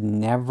promised to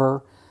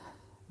never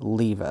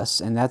leave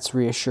us, and that's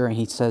reassuring.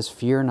 He says,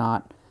 "Fear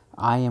not,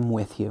 I am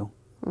with you."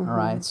 Mm-hmm. All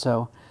right,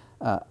 so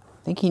I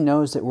think He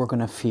knows that we're going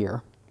to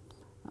fear.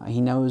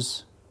 He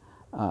knows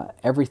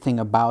everything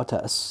about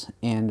us,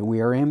 and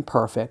we are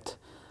imperfect.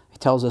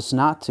 tells us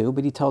not to,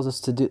 but he tells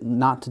us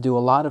not to do a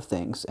lot of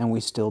things, and we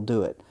still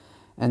do it.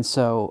 And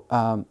so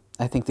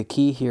I think the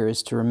key here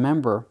is to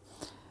remember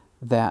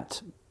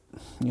that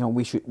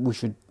we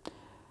should,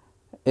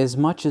 as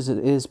much as it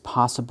is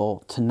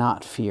possible to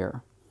not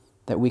fear,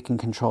 that we can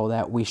control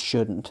that, we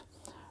shouldn't.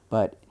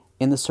 But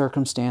in the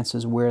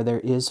circumstances where there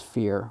is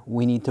fear,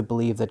 we need to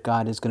believe that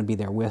God is going to be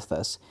there with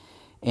us.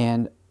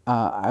 And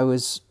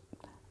as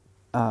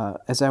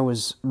I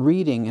was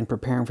reading and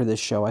preparing for this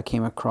show, I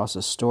came across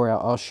a story.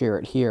 I'll share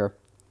it here.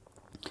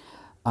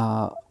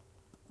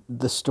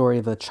 The story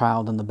of a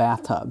child in the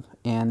bathtub.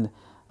 And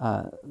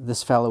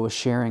this fellow was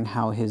sharing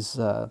how his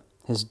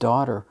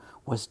daughter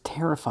was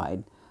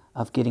terrified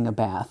of getting a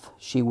bath.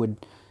 She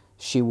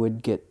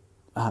would get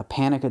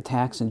panic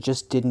attacks and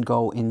just didn't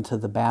go into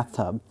the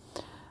bathtub.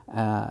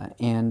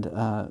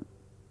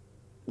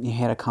 He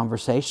had a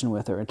conversation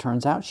with her. It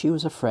turns out she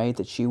was afraid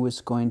that she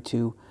was going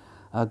to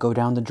go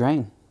down the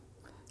drain.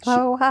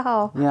 Oh,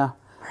 wow. Yeah.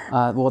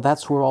 Well,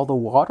 that's where all the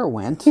water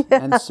went. Yeah.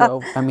 And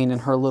so, in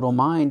her little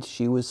mind,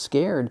 she was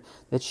scared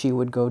that she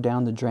would go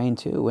down the drain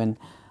too, and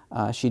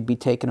she'd be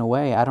taken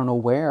away. I don't know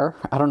where.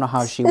 I don't know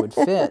how she would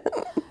fit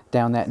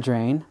down that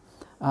drain.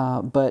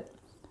 But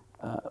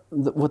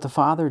what the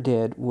father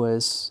did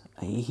was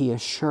he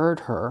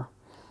assured her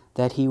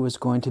that he was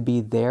going to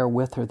be there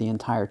with her the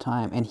entire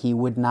time, and he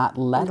would not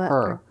let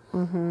her,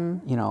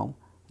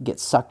 get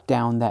sucked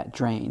down that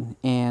drain.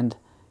 And,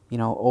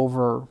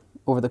 over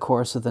the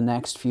course of the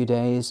next few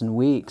days and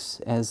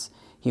weeks, as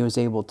he was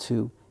able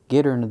to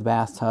get her into the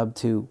bathtub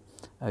to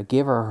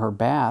give her her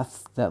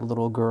bath, that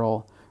little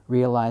girl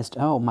realized,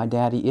 oh, my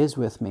daddy is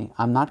with me.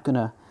 I'm not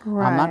gonna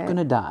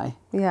die.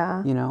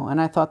 Yeah.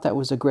 And I thought that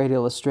was a great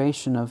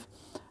illustration of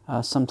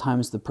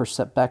sometimes the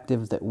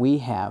perspective that we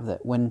have,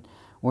 that when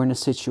we're in a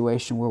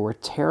situation where we're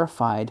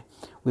terrified,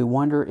 we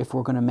wonder if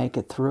we're going to make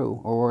it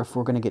through, or if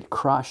we're going to get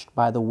crushed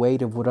by the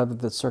weight of whatever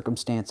the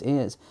circumstance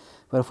is.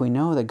 But if we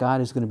know that God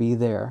is going to be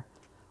there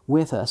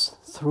with us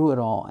through it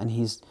all, and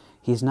He's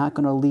not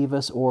going to leave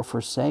us or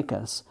forsake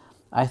us,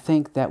 I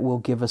think that will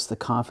give us the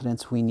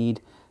confidence we need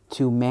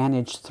to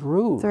manage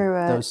through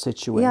those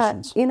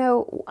situations.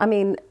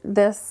 Yeah,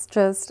 this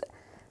just,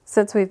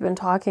 since we've been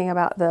talking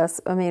about this,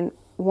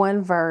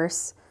 one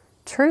verse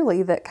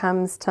truly that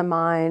comes to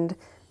mind,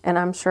 and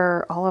I'm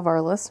sure all of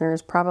our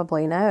listeners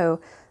probably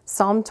know,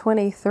 Psalm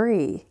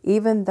 23,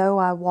 even though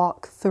I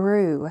walk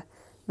through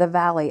the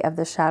valley of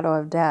the shadow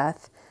of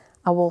death,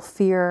 I will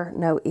fear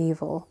no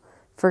evil,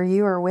 for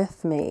you are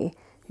with me,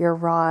 your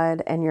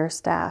rod and your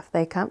staff,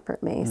 they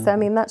comfort me. Mm-hmm.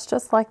 So, that's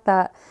just like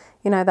that,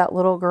 that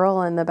little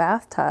girl in the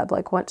bathtub,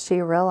 like once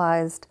she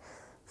realized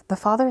the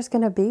Father's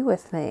going to be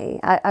with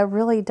me, I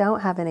really don't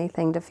have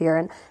anything to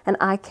fear, and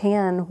I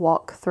can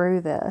walk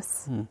through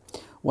this.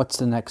 What's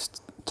the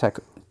next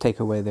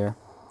takeaway there?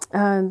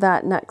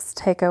 That next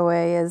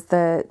takeaway is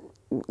that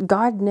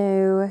God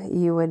knew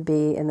you would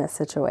be in this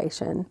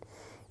situation.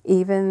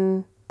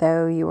 Even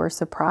though you were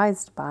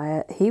surprised by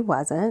it, He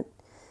wasn't.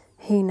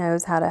 He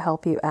knows how to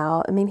help you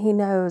out. He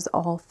knows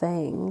all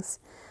things.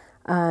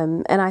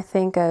 And I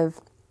think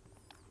of,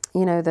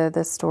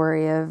 the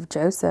story of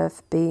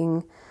Joseph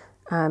being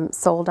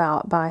sold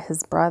out by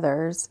his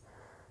brothers.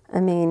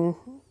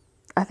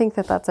 I think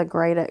that's a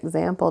great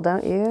example,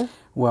 don't you?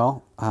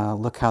 Well,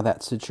 look how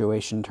that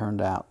situation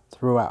turned out.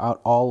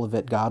 Throughout all of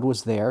it, God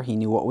was there. He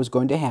knew what was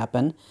going to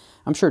happen.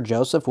 I'm sure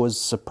Joseph was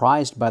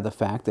surprised by the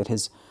fact that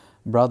his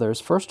brothers,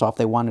 first off,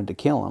 they wanted to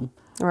kill him.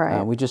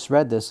 Right. We just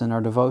read this in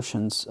our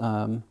devotions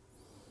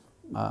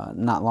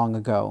not long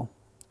ago.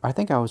 I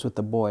think I was with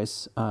the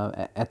boys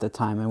at the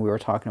time, and we were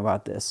talking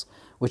about this,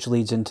 which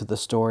leads into the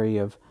story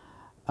of,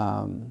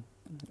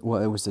 it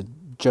was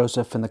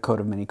Joseph in the coat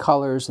of many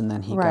colors, and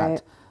then he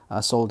got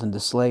sold into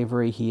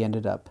slavery. He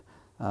ended up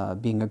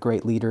being a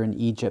great leader in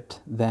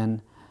Egypt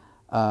then.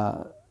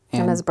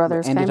 And his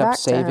brothers ended came up back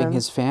saving to him.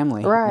 his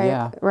family. Right,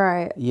 yeah.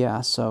 right.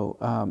 Yeah,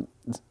 so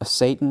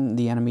Satan,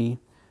 the enemy,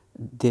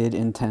 did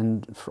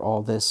intend for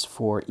all this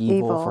for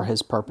evil. For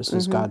his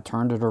purposes. Mm-hmm. God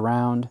turned it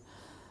around,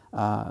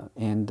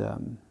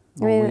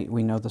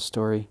 we know the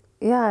story.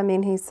 Yeah,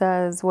 He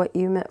says, what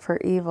you meant for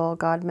evil,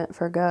 God meant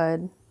for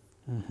good.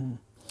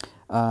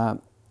 Mm-hmm.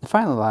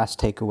 Finally, the last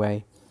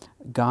takeaway,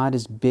 God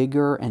is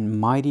bigger and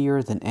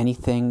mightier than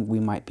anything we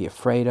might be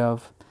afraid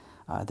of.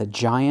 The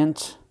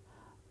giant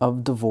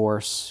of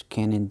divorce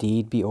can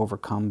indeed be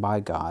overcome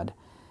by God.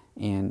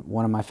 And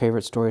one of my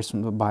favorite stories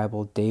from the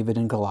Bible, David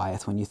and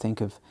Goliath, when you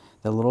think of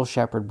the little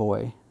shepherd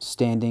boy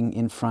standing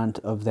in front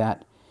of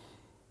that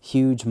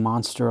huge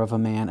monster of a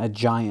man, a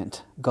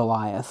giant,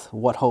 Goliath,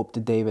 what hope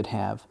did David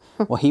have?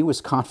 Well, he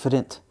was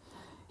confident.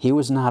 He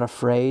was not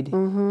afraid.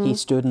 Mm-hmm. He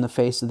stood in the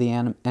face of the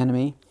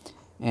enemy,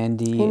 and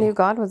he knew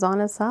God was on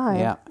his side.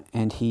 Yeah,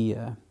 and he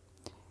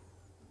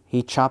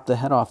chopped the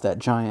head off that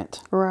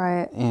giant.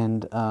 Right.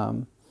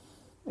 And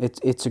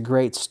it's a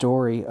great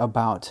story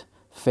about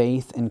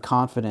faith and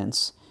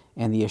confidence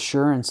and the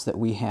assurance that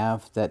we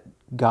have that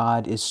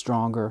God is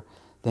stronger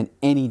than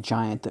any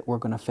giant that we're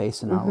going to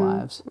face in our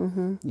lives.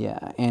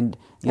 Yeah, and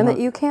that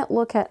you can't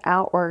look at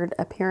outward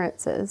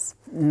appearances.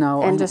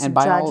 No, and just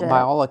by judge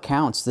by it. all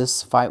accounts,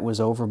 this fight was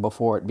over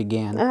before it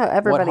began. Oh,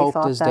 everybody what hope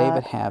thought does that.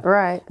 David have?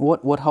 Right.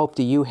 What hope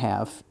do you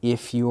have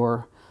if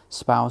your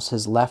spouse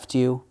has left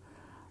you?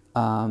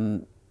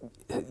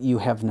 You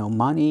have no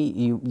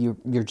money.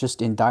 You're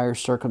just in dire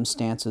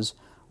circumstances.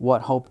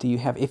 What hope do you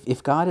have?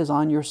 If God is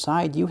on your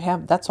side,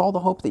 that's all the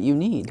hope that you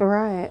need.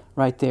 Right.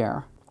 Right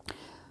there.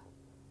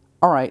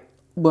 All right.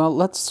 Well,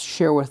 let's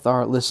share with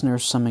our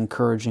listeners some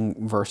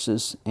encouraging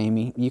verses.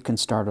 Amy, you can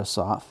start us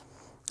off.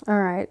 All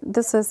right.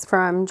 This is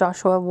from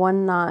Joshua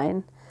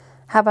 1:9.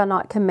 Have I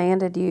not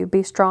commanded you,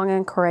 be strong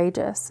and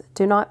courageous?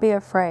 Do not be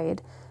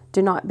afraid.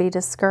 Do not be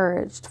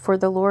discouraged, for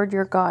the Lord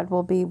your God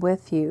will be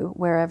with you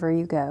wherever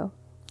you go.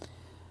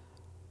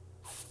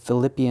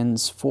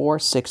 Philippians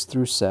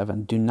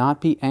 4:6-7. Do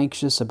not be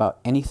anxious about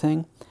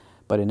anything,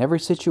 but in every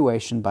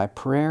situation, by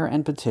prayer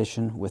and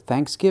petition, with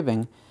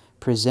thanksgiving,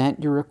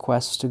 present your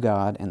requests to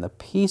God, and the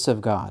peace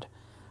of God,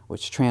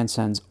 which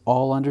transcends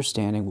all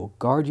understanding, will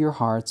guard your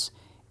hearts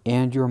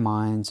and your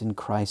minds in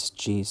Christ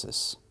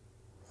Jesus.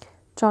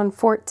 John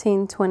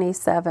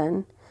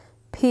 14:27.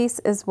 Peace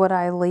is what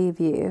I leave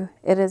you.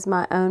 It is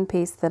my own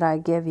peace that I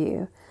give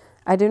you.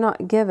 I do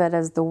not give it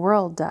as the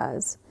world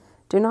does.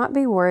 Do not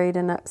be worried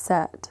and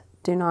upset.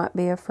 Do not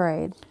be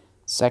afraid.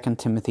 2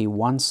 Timothy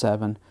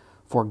 1:7.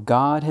 For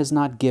God has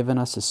not given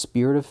us a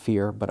spirit of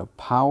fear, but of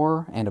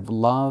power and of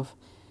love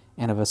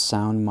and of a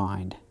sound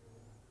mind.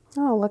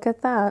 Oh, look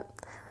at that.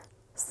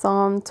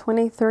 Psalm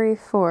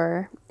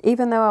 23:4.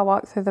 Even though I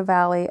walk through the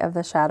valley of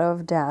the shadow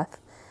of death,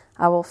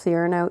 I will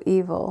fear no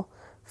evil,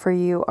 for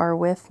you are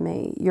with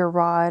me. Your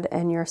rod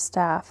and your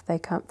staff, they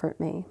comfort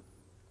me.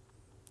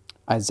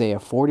 Isaiah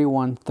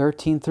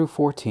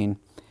 41:13-14.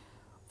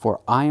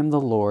 For I am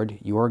the Lord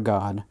your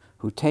God,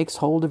 who takes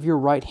hold of your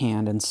right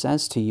hand and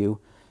says to you,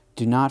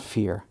 do not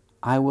fear,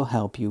 I will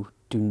help you.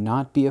 Do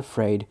not be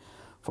afraid,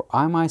 for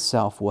I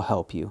myself will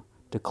help you,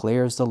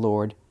 declares the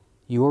Lord,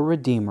 your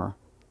Redeemer,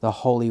 the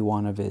Holy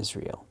One of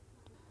Israel.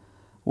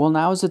 Well,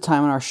 now is the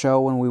time in our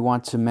show when we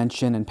want to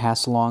mention and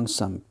pass along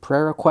some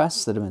prayer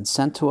requests that have been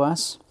sent to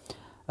us.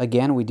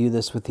 Again, we do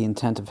this with the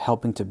intent of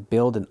helping to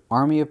build an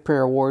army of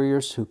prayer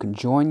warriors who can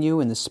join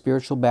you in the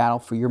spiritual battle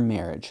for your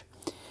marriage.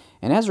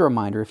 And as a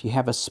reminder, if you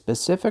have a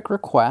specific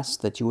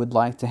request that you would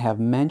like to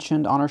have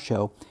mentioned on our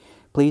show,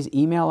 please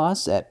email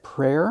us at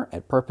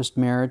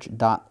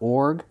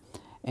prayer@purposedmarriage.org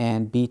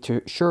and be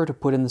sure to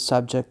put in the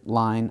subject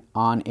line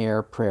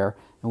on-air prayer.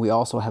 And we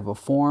also have a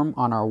form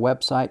on our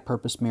website,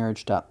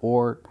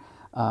 purposemarriage.org,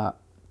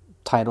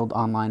 titled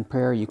Online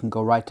Prayer. You can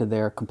go right to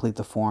there, complete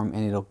the form,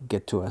 and it'll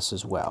get to us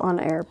as well.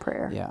 On-air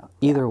prayer. Yeah,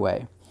 either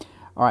way.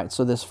 All right,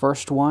 so this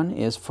first one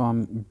is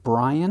from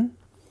Brian.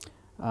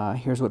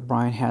 Here's what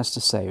Brian has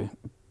to say.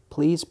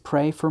 Please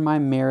pray for my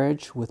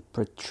marriage with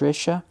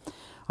Patricia.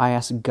 I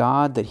ask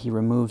God that He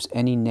removes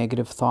any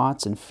negative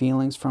thoughts and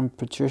feelings from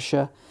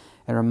Patricia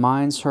and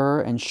reminds her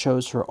and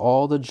shows her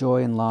all the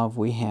joy and love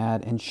we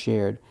had and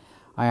shared.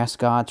 I ask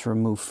God to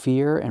remove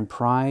fear and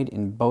pride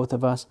in both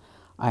of us.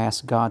 I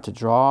ask God to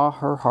draw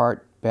her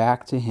heart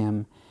back to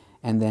Him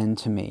and then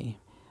to me.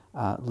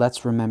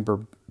 Let's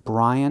remember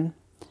Brian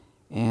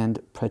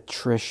and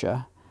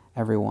Patricia,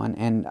 everyone.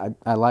 And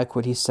I like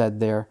what he said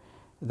there,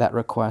 that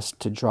request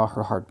to draw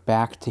her heart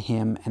back to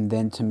Him and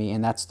then to me.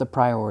 And that's the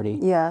priority.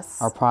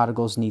 Yes. Our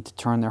prodigals need to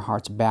turn their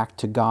hearts back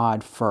to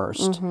God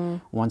first. Mm-hmm.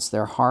 Once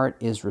their heart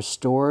is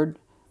restored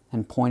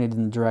and pointed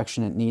in the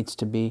direction it needs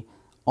to be,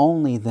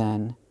 only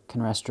then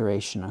can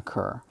restoration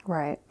occur.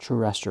 Right. True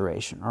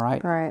restoration, all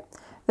right? Right.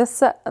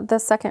 The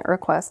second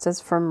request is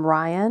from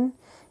Ryan.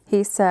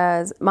 He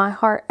says, my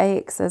heart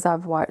aches as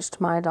I've watched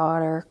my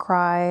daughter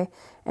cry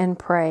and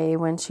pray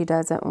when she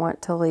doesn't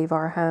want to leave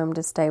our home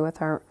to stay with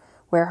her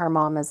where her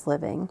mom is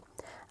living.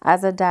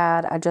 As a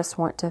dad, I just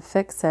want to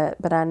fix it,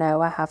 but I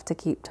know I have to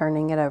keep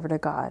turning it over to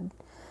God.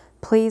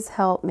 Please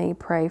help me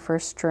pray for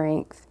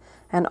strength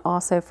and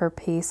also for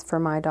peace for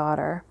my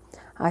daughter.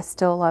 I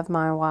still love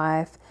my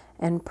wife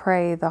and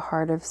pray the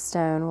heart of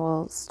stone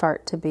will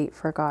start to beat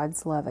for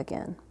God's love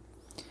again.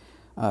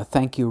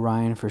 Thank you,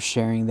 Ryan, for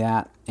sharing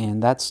that.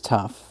 And that's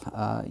tough.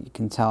 You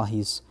can tell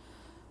he's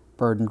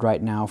burdened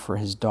right now for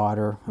his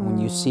daughter. And when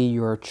you see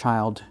your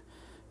child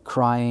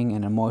crying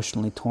and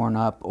emotionally torn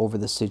up over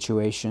the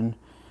situation,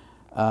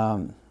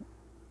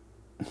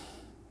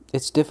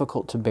 it's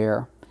difficult to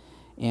bear.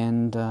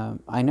 And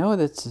I know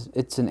that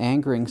it's an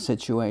angering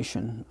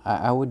situation.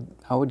 I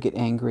would get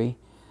angry,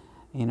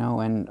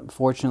 and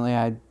fortunately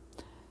I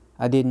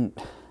didn't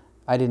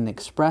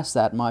express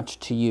that much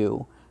to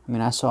you. I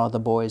mean, I saw the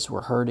boys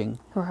were hurting,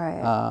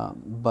 right?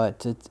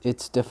 But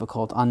it's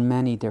difficult on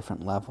many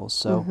different levels.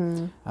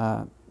 So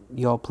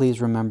you all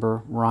please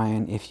remember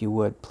Ryan, if you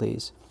would,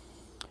 please.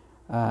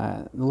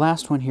 The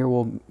last one here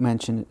we'll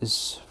mention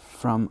is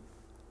from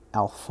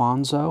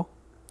Alfonso.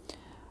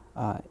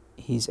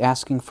 He's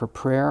asking for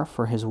prayer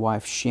for his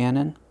wife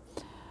Shannon.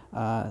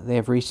 They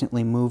have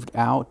recently moved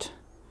out.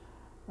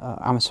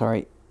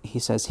 he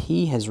says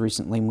he has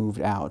recently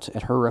moved out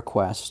at her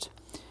request,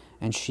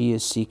 and she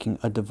is seeking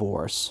a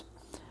divorce.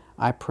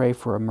 I pray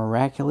for a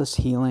miraculous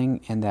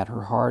healing and that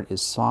her heart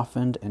is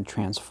softened and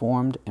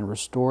transformed and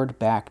restored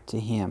back to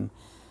him.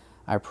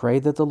 I pray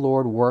that the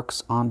Lord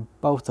works on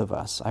both of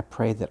us. I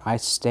pray that I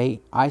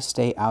stay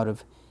out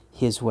of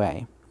his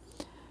way.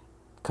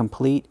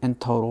 Complete and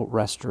total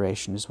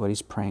restoration is what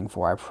he's praying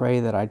for. I pray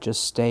that I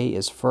just stay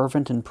as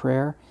fervent in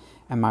prayer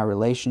and my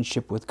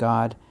relationship with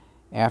God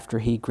after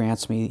he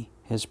grants me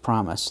his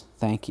promise.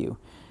 Thank you.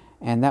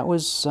 And that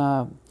was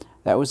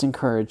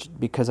encouraged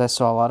because I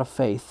saw a lot of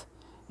faith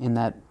in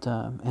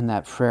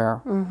that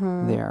prayer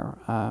there.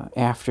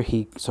 After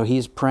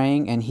he's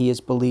praying and he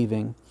is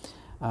believing.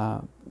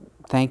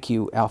 Thank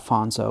you,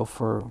 Alfonso,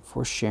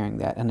 for sharing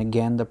that. And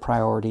again, the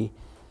priority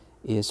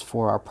is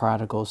for our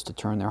prodigals to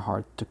turn their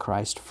heart to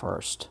Christ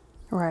first.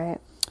 Right.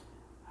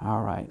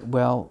 All right.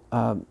 Well,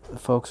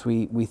 folks,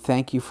 we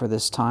thank you for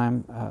this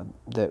time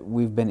that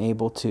we've been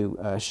able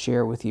to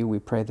share with you. We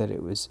pray that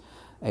it was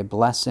a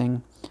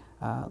blessing.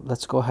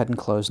 Let's go ahead and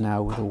close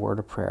now with a word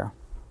of prayer.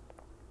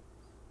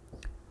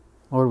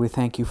 Lord, we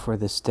thank you for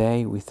this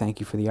day. We thank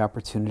you for the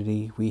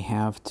opportunity we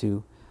have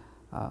to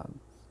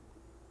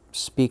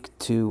speak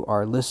to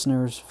our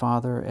listeners,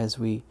 Father, as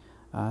we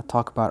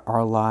talk about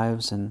our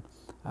lives and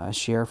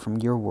share from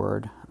your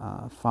word.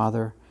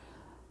 Father,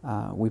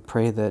 we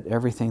pray that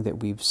everything that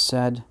we've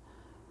said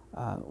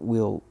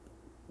will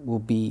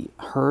be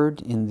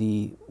heard in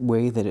the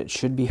way that it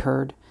should be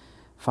heard,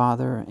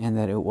 Father, and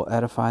that it will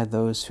edify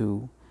those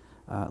who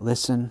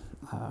listen.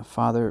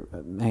 Father,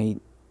 may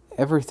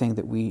everything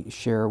that we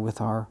share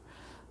with our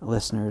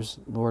listeners,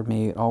 Lord,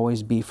 may it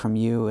always be from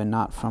you and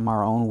not from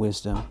our own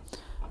wisdom.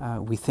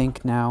 We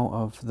think now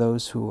of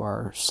those who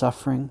are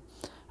suffering,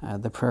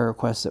 the prayer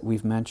requests that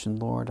we've mentioned,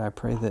 Lord. I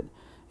pray that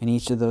in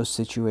each of those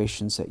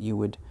situations that you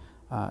would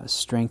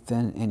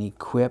strengthen and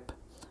equip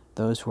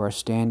those who are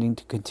standing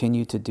to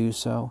continue to do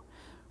so.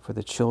 For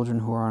the children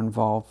who are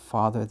involved,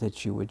 Father,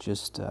 that you would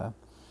just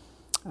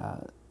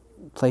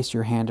place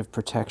your hand of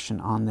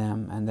protection on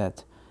them and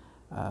that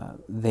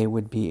they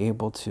would be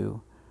able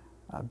to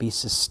be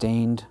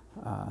sustained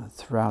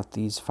throughout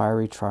these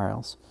fiery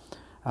trials.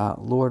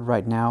 Lord,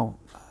 right now,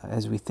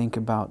 as we think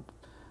about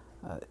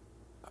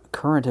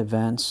current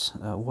events,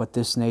 what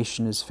this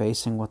nation is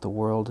facing, what the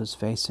world is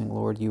facing,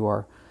 Lord, you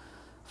are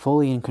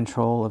fully in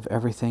control of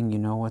everything. You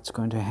know what's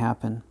going to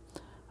happen.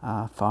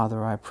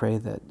 Father, I pray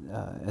that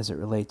as it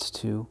relates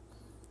to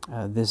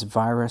this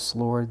virus,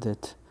 Lord,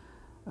 that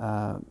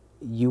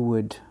you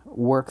would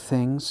work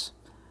things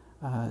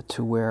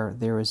to where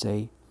there is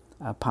a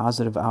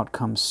positive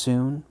outcome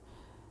soon,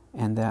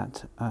 and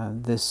that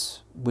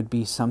this would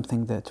be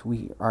something that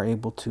we are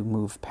able to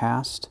move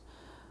past.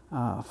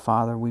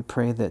 Father, we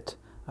pray that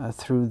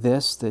through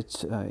this,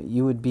 that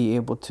you would be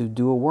able to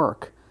do a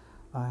work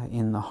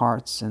in the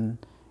hearts and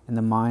in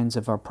the minds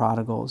of our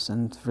prodigals.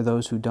 And for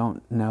those who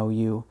don't know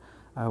you,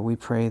 we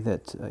pray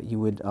that you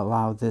would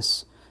allow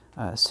this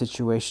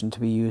situation to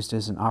be used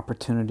as an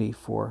opportunity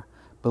for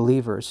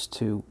believers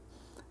to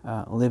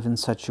live in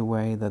such a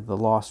way that the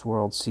lost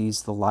world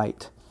sees the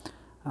light.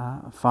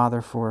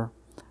 Father, for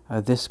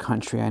this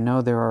country, I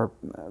know there are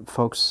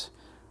folks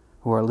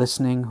who are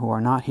listening who are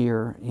not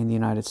here in the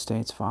United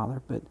States,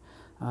 Father, but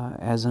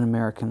as an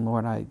American,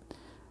 Lord,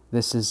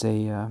 this is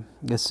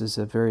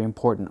a very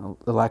important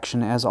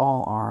election, as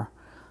all are.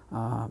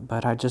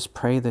 But I just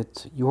pray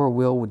that your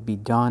will would be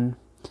done,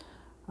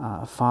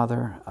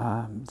 Father,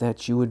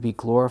 that you would be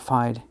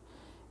glorified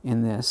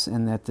in this,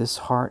 and that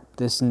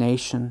this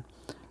nation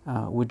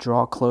would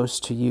draw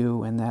close to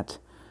you, and that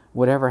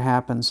whatever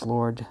happens,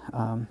 Lord,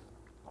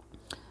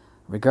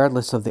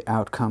 regardless of the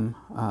outcome,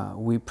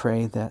 we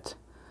pray that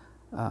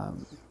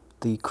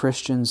the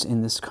Christians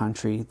in this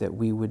country, that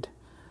we would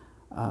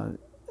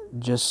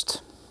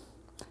just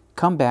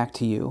come back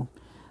to you.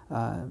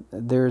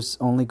 There's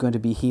only going to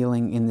be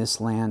healing in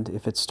this land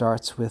if it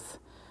starts with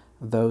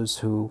those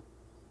who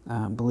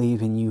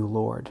believe in you,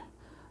 Lord.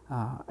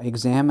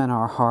 Examine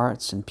our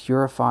hearts and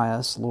purify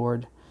us,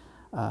 Lord,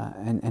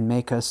 and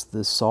make us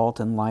the salt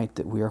and light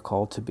that we are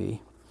called to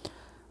be.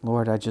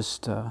 Lord, I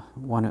just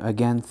want to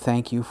again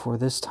thank you for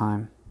this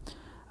time.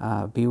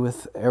 Be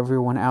with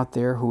everyone out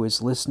there who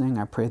is listening.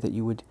 I pray that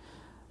you would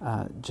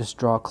just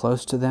draw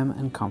close to them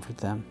and comfort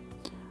them.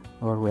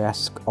 Lord, we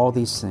ask all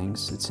these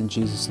things. It's in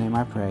Jesus' name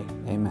I pray.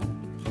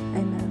 Amen.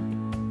 Amen.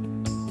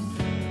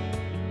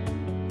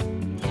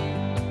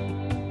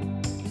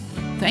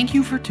 Thank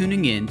you for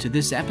tuning in to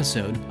this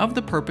episode of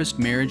the Purposed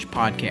Marriage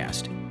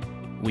Podcast.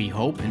 We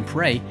hope and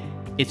pray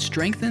it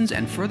strengthens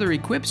and further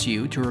equips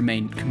you to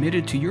remain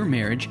committed to your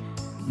marriage,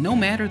 no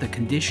matter the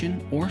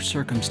condition or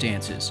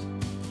circumstances.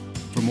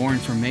 For more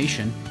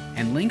information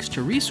and links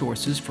to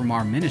resources from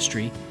our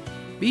ministry,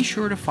 be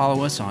sure to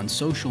follow us on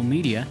social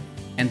media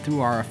and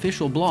through our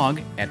official blog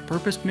at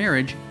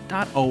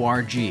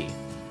purposedmarriage.org.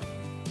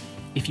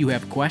 If you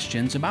have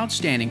questions about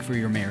standing for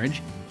your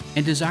marriage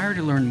and desire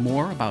to learn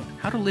more about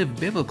how to live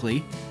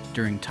biblically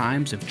during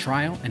times of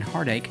trial and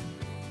heartache,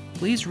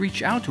 please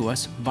reach out to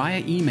us via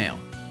email.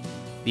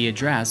 The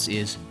address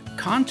is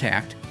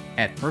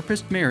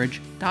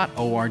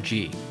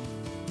contact@purposedmarriage.org.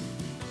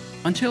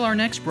 Until our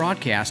next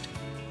broadcast,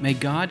 may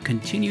God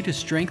continue to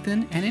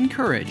strengthen and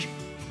encourage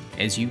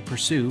as you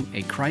pursue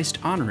a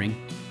Christ-honoring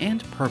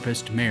and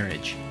purposed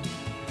marriage.